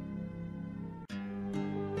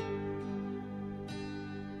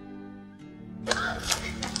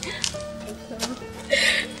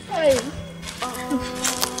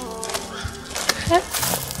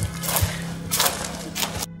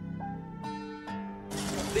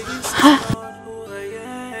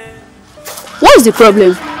 What's the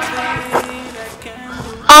problem?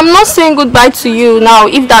 I'm not saying goodbye to you now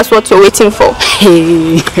if that's what you're waiting for.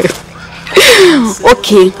 Hey.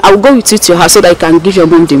 Okay, I'll go with you to your house so that I can give your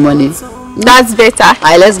mom the money. That's better.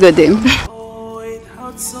 Alright, let's go then. Oh, it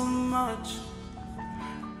hurts so much.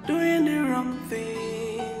 Doing the wrong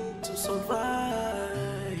thing to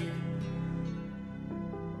survive.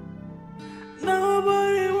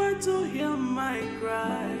 Nobody wants to hear my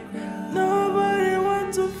cry. Nobody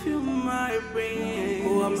wants to feel my pain.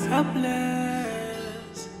 Oh, I'm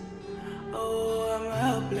helpless. Oh, I'm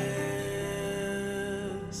helpless.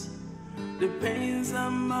 The pains are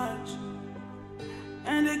much,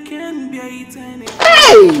 and I can't bear it anymore.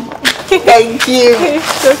 Hey! Thank you.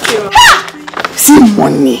 See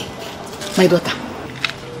money, my daughter.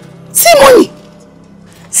 See money.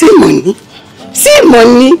 See money. See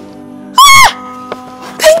money. Ah!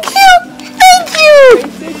 Thank you. Thank you.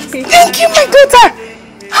 Thank you, my daughter.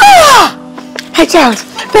 Ah! Hi, child.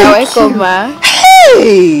 You're welcome, ma.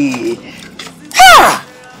 Hey! Ah!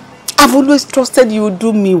 I've always trusted you would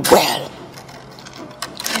do me well.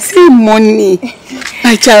 See money,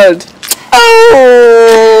 my child.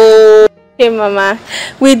 Oh! Hey, Mama.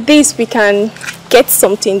 With this, we can get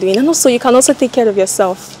something doing. And also, you can also take care of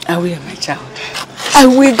yourself. I will, my child. I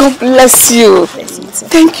will. God bless you.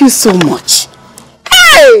 Thank you so much.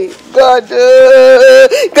 Hey! God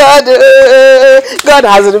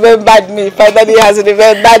has remembered me. Finally has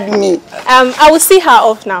remembered me. I will see her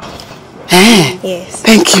off now. Eh? Yes.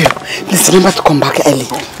 Thank you. Please remember to come back early.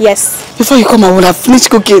 Yes. Before you come, I will have finished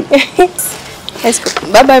cooking. Let's go.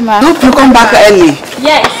 Bye-bye, ma. Hope you come back early.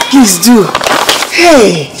 Yes. Please do.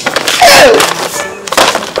 Hey.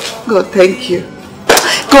 God, thank you.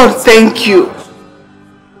 God, thank you.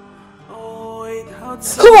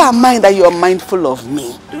 Who am I that you are mindful of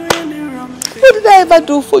me? What did I ever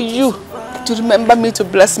do for you to remember me, to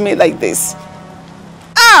bless me like this?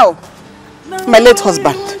 Ow! My late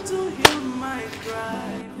husband.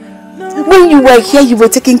 When you were here, you were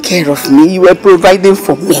taking care of me. You were providing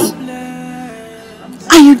for me.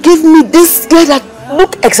 And you gave me this girl that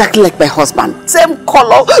looked exactly like my husband. Same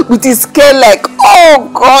color with his hair like, oh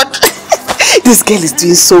God. This girl is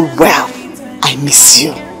doing so well. I miss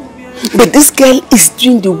you. But this girl is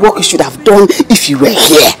doing the work you should have done if you were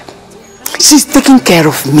here. She's taking care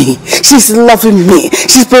of me. She's loving me.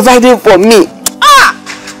 She's providing for me. Ah!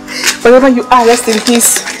 Wherever you are, rest in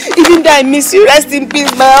peace. Even though I miss you, rest in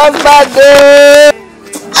peace, my husband.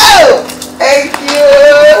 Oh! Thank you.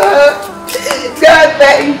 God,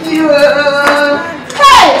 thank you.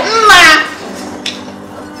 Hey, Ma!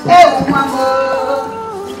 Hey, Mama!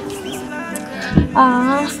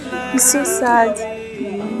 Ah, it's so sad.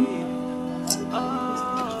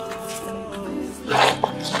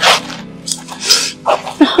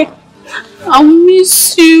 I'll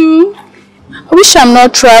miss you. I wish I'm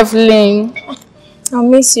not traveling. I'll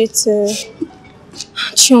miss you too.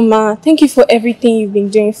 Chioma, thank you for everything you've been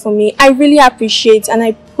doing for me. I really appreciate, and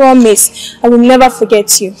I promise I will never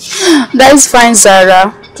forget you. That is fine,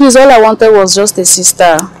 Zara. Please, all I wanted was just a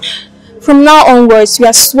sister. From now onwards, we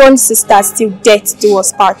are sworn sisters till death do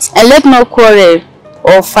us part. And let no quarrel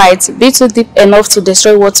or fight be too deep enough to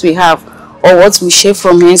destroy what we have or what we share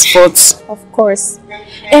from henceforth. Of course.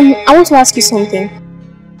 I want to ask you something.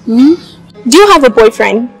 Do you have a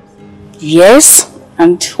boyfriend? Yes.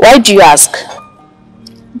 And why do you ask?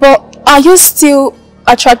 But are you still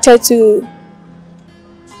attracted to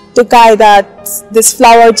the guy that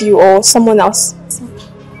disflowered you or someone else?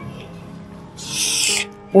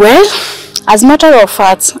 Well, as a matter of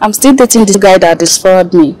fact, I'm still dating this guy that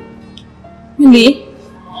disflowered me. Really?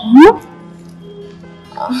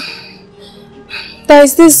 There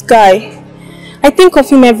is this guy. I think of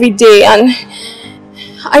him every day and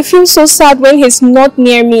I feel so sad when he's not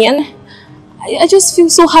near me, and I just feel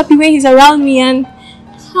so happy when he's around me, and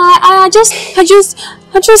I just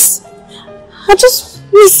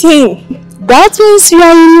miss him. That means you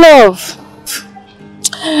are in love.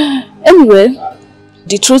 Anyway,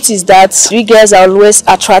 the truth is that we girls are always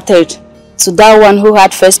attracted to that one who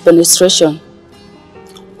had first penetration.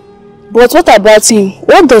 But what about him?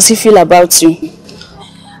 What does he feel about you?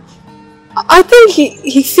 I think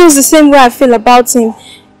he feels the same way I feel about him.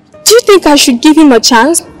 Do you think I should give him a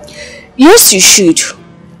chance? Yes, you should.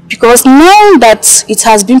 Because now that it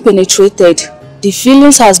has been penetrated, the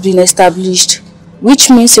feelings has been established, which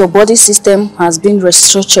means your body system has been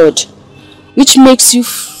restructured, which makes you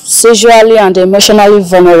sexually and emotionally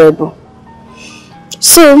vulnerable.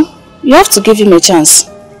 So, you have to give him a chance.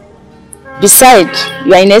 Besides,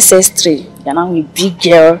 you are in SS3, you're now a big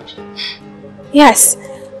girl. Yes.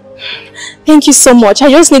 Thank you so much. I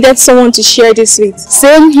just needed someone to share this with.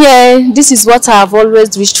 Same here. This is what I have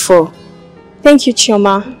always wished for. Thank you,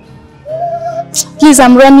 Chioma. Please,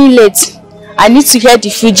 I'm running late. I need to hear the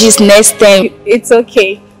Fugees next time. It's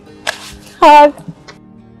okay. Hug.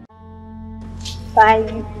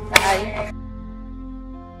 Bye. Bye.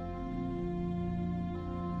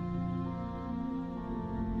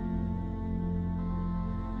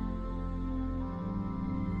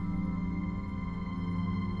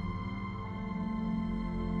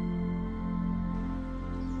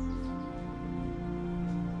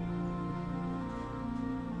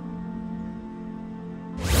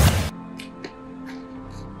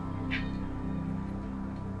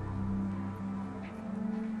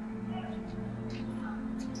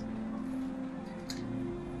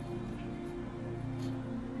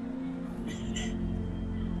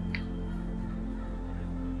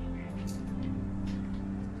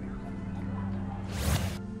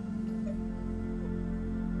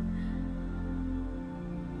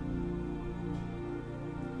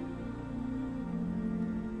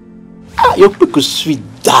 Your pickle sweet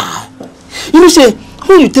die. You know, say,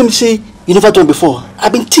 when you tell me, say, you never done before,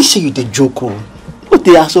 I've been teaching you the joke. But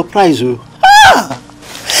they are surprised.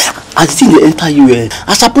 I think they enter you.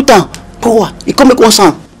 As I put down, you come make one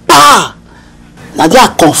sound. Now they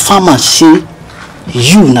are confirm and say,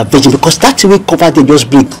 you na virgin, because that's the way cover they just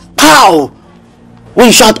break. Pow! When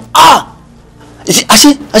you shout, I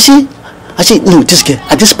say, no, this girl,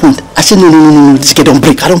 at this point, I say, no, this girl don't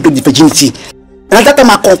break. I don't break the virginity. And at that time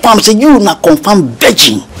I confirm, say you na confirm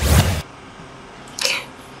virgin.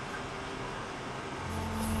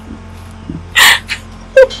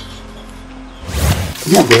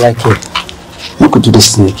 Yeah, they like it. You could do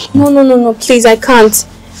this snake. No, please, I can't.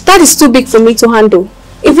 That is too big for me to handle.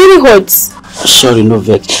 really hurts. Sorry, no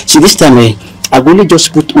vex. See, this time I will only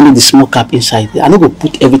just put only the small cap inside. I no go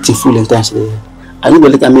put everything full inside. I no go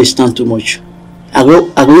let me stand too much. I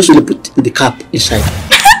will just only put the cap inside.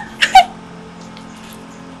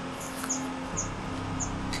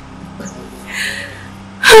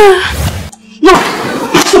 No,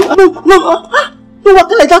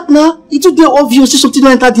 walk like that now. It's too obvious. See something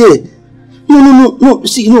like that here. No.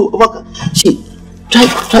 See, walk. See, try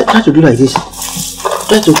to do like this.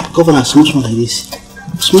 Try to cover a small like this.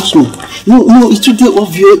 Small. No, it's too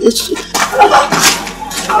obvious.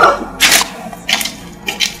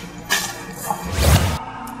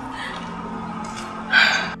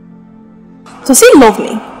 Does he love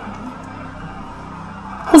me?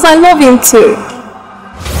 Because I love him too.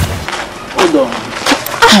 Hold on.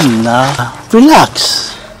 Come now.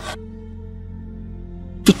 Relax.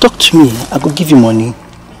 If you talk to me, I could give you money.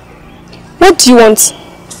 What do you want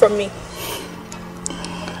from me?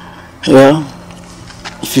 Well,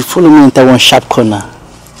 if you follow me into one sharp corner,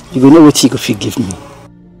 you will know what you could give me.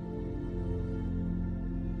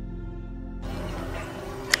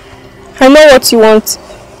 I know what you want.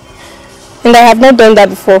 And I have not done that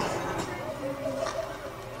before.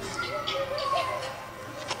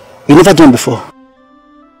 You never done before?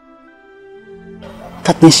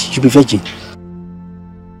 That means you'll be virgin.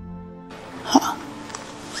 Huh?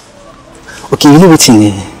 Okay, you know what's in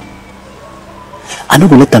there? I'm not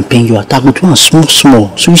going to let them pay you out. I will do one small.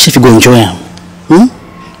 So you see if you go enjoy them.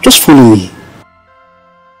 Just follow me.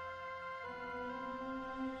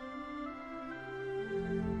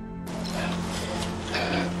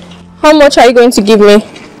 How much are you going to give me?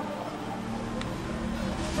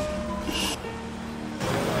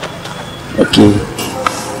 Okay.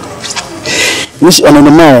 Miss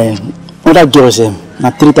other girls now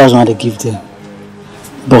 3,000 they give them.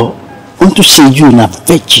 But I want to say you in a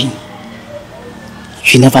virgin.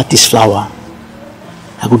 You never taste flower.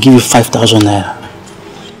 I will give you 5,000 naira.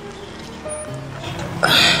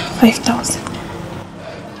 5,000.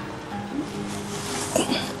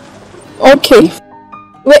 Okay.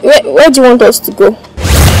 Where do you want us to go?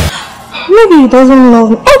 Maybe he doesn't love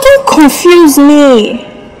me. Oh, don't confuse me.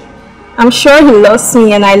 I'm sure he loves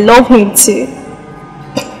me and I love him too.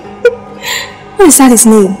 What is that his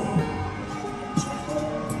name?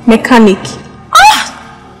 Mechanic.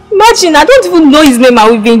 Imagine, I don't even know his name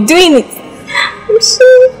and we've been doing it. I'm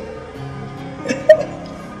sorry.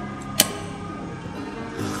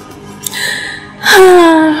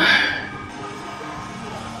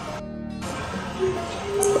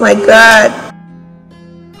 My God.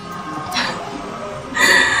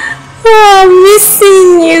 Oh, I'm missing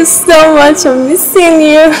you so much. I'm missing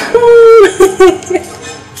you.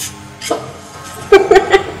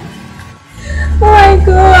 Oh my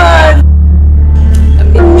God.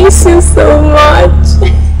 I miss you so much.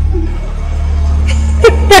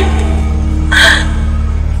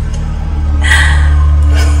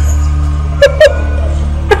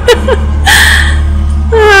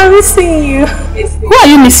 Oh, I'm missing you. Who are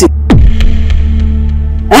you missing?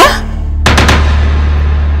 Huh?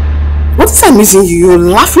 What is I missing you? You're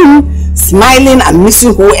laughing, smiling, and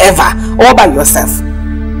missing whoever, all by yourself.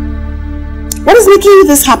 What is making you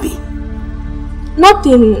this happy?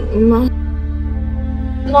 Nothing, Ma.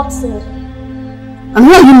 Nothing. And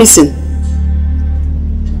who are you missing?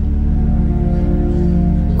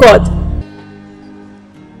 God.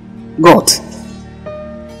 God.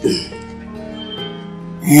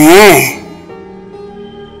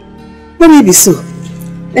 Let me be so.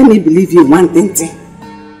 Let me believe you one thing.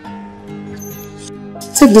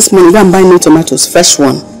 Take this money, go and buy me tomatoes, fresh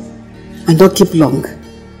one. And don't keep long.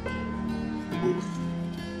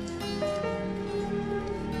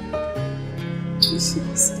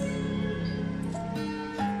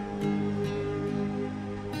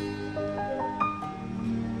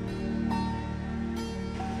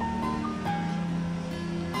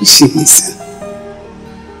 Is she missing?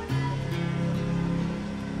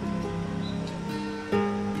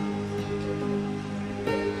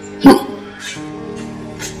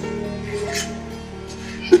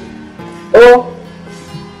 Oh.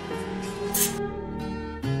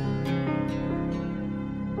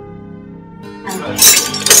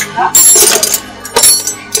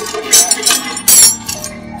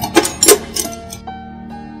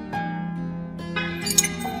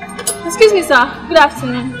 Excuse me, sir. Good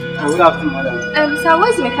afternoon. Good afternoon, madam. Sir,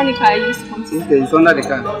 where's the mechanic I used to come to? Okay, it's under the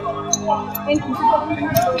car. Thank you.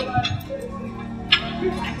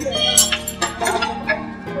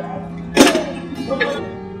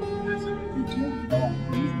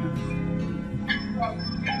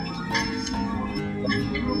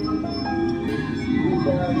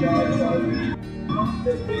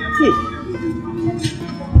 Hey.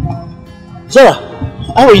 Zara,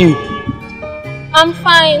 how are you? I'm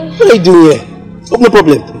fine. What are you doing here? Oh, no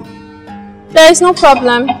problem. There is no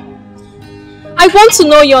problem. I want to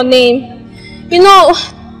know your name. You know,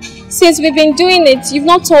 since we've been doing it, you've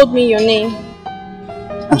not told me your name.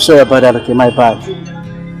 I'm sorry about that, okay, my bad.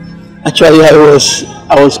 Actually, I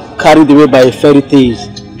was carried away by fairy tales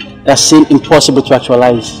that seemed impossible to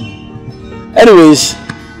actualize. Anyways,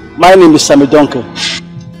 my name is Sammy Duncan.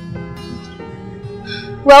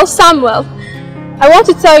 Well, Samuel, I want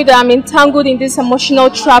to tell you that I'm entangled in this emotional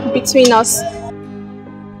trap between us.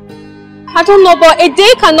 I don't know, but a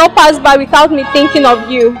day cannot pass by without me thinking of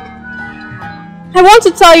you. I want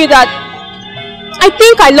to tell you that I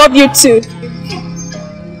think I love you too.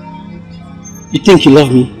 You think you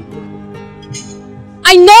love me?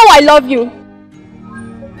 I know I love you.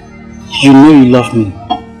 You know you love me.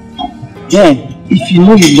 Then, if you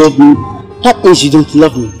know you love me, that means you don't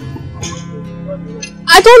love me.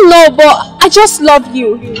 I don't know, but I just love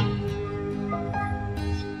you.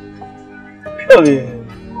 Come here.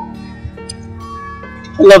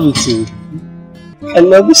 I love you too. I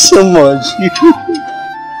love you so much.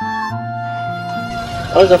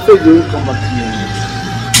 I was afraid you wouldn't come back to me.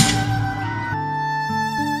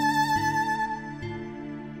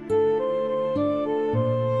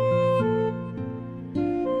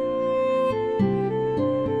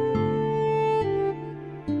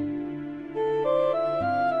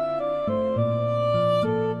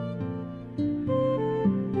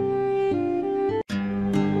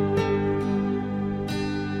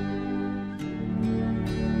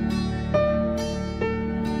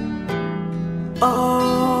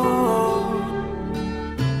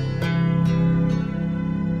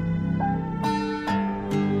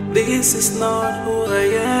 This is not who I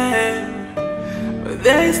am, but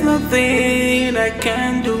there is nothing I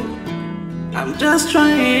can do. I'm just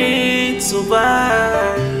trying to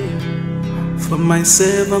survive for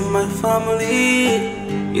myself and my family.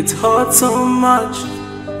 It hurts so much.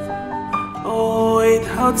 Oh, it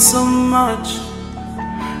hurts so much.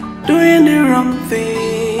 Doing the wrong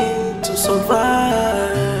thing to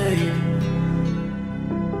survive.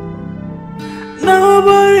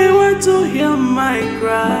 Nobody wants to hear my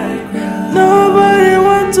cry. Nobody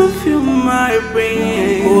wants to feel my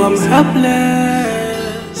pain. Oh, I'm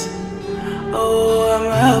helpless. Oh, I'm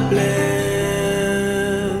helpless.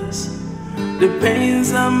 The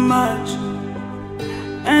pains are much,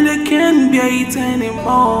 and I can't bear it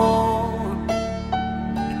anymore.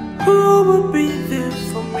 Who will be there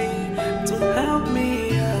for me to help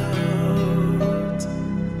me out?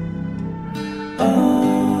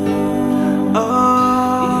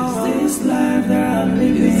 Is this life that I'm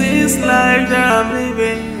living? Is this life that I'm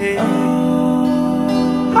living?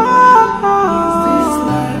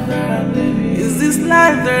 Is this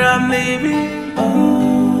life that I'm living?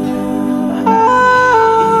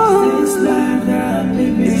 Is this life that I'm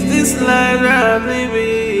living? Is this life that I'm living?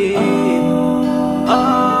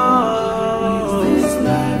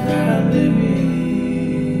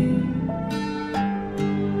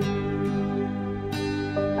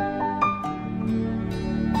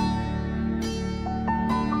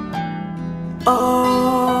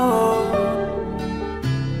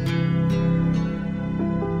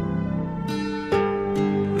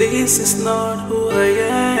 This is not who I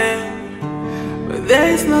am, but there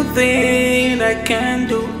is nothing I can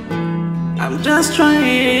do. I'm just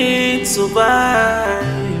trying to survive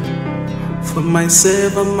for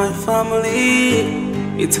myself and my family.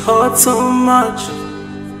 It hurts so much.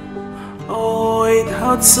 Oh, it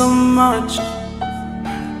hurts so much.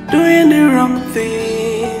 Doing the wrong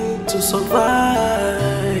thing to survive.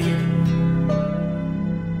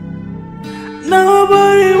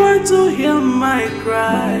 Nobody wants to hear my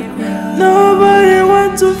cry. Nobody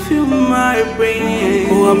wants to feel my pain.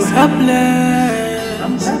 Oh, I'm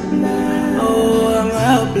helpless. Oh, I'm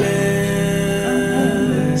helpless.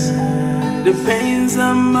 The pains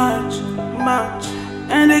are much, much,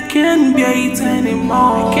 and I can't bear it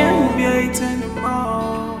anymore. I can't bear it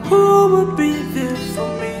anymore. Who would be there for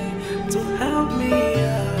me to help me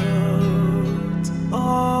out?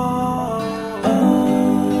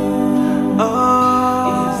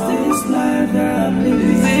 Is this life that I'm living?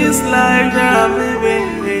 Is this life that I'm living?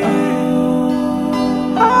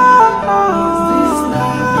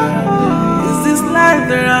 Is this life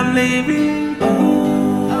that I'm living?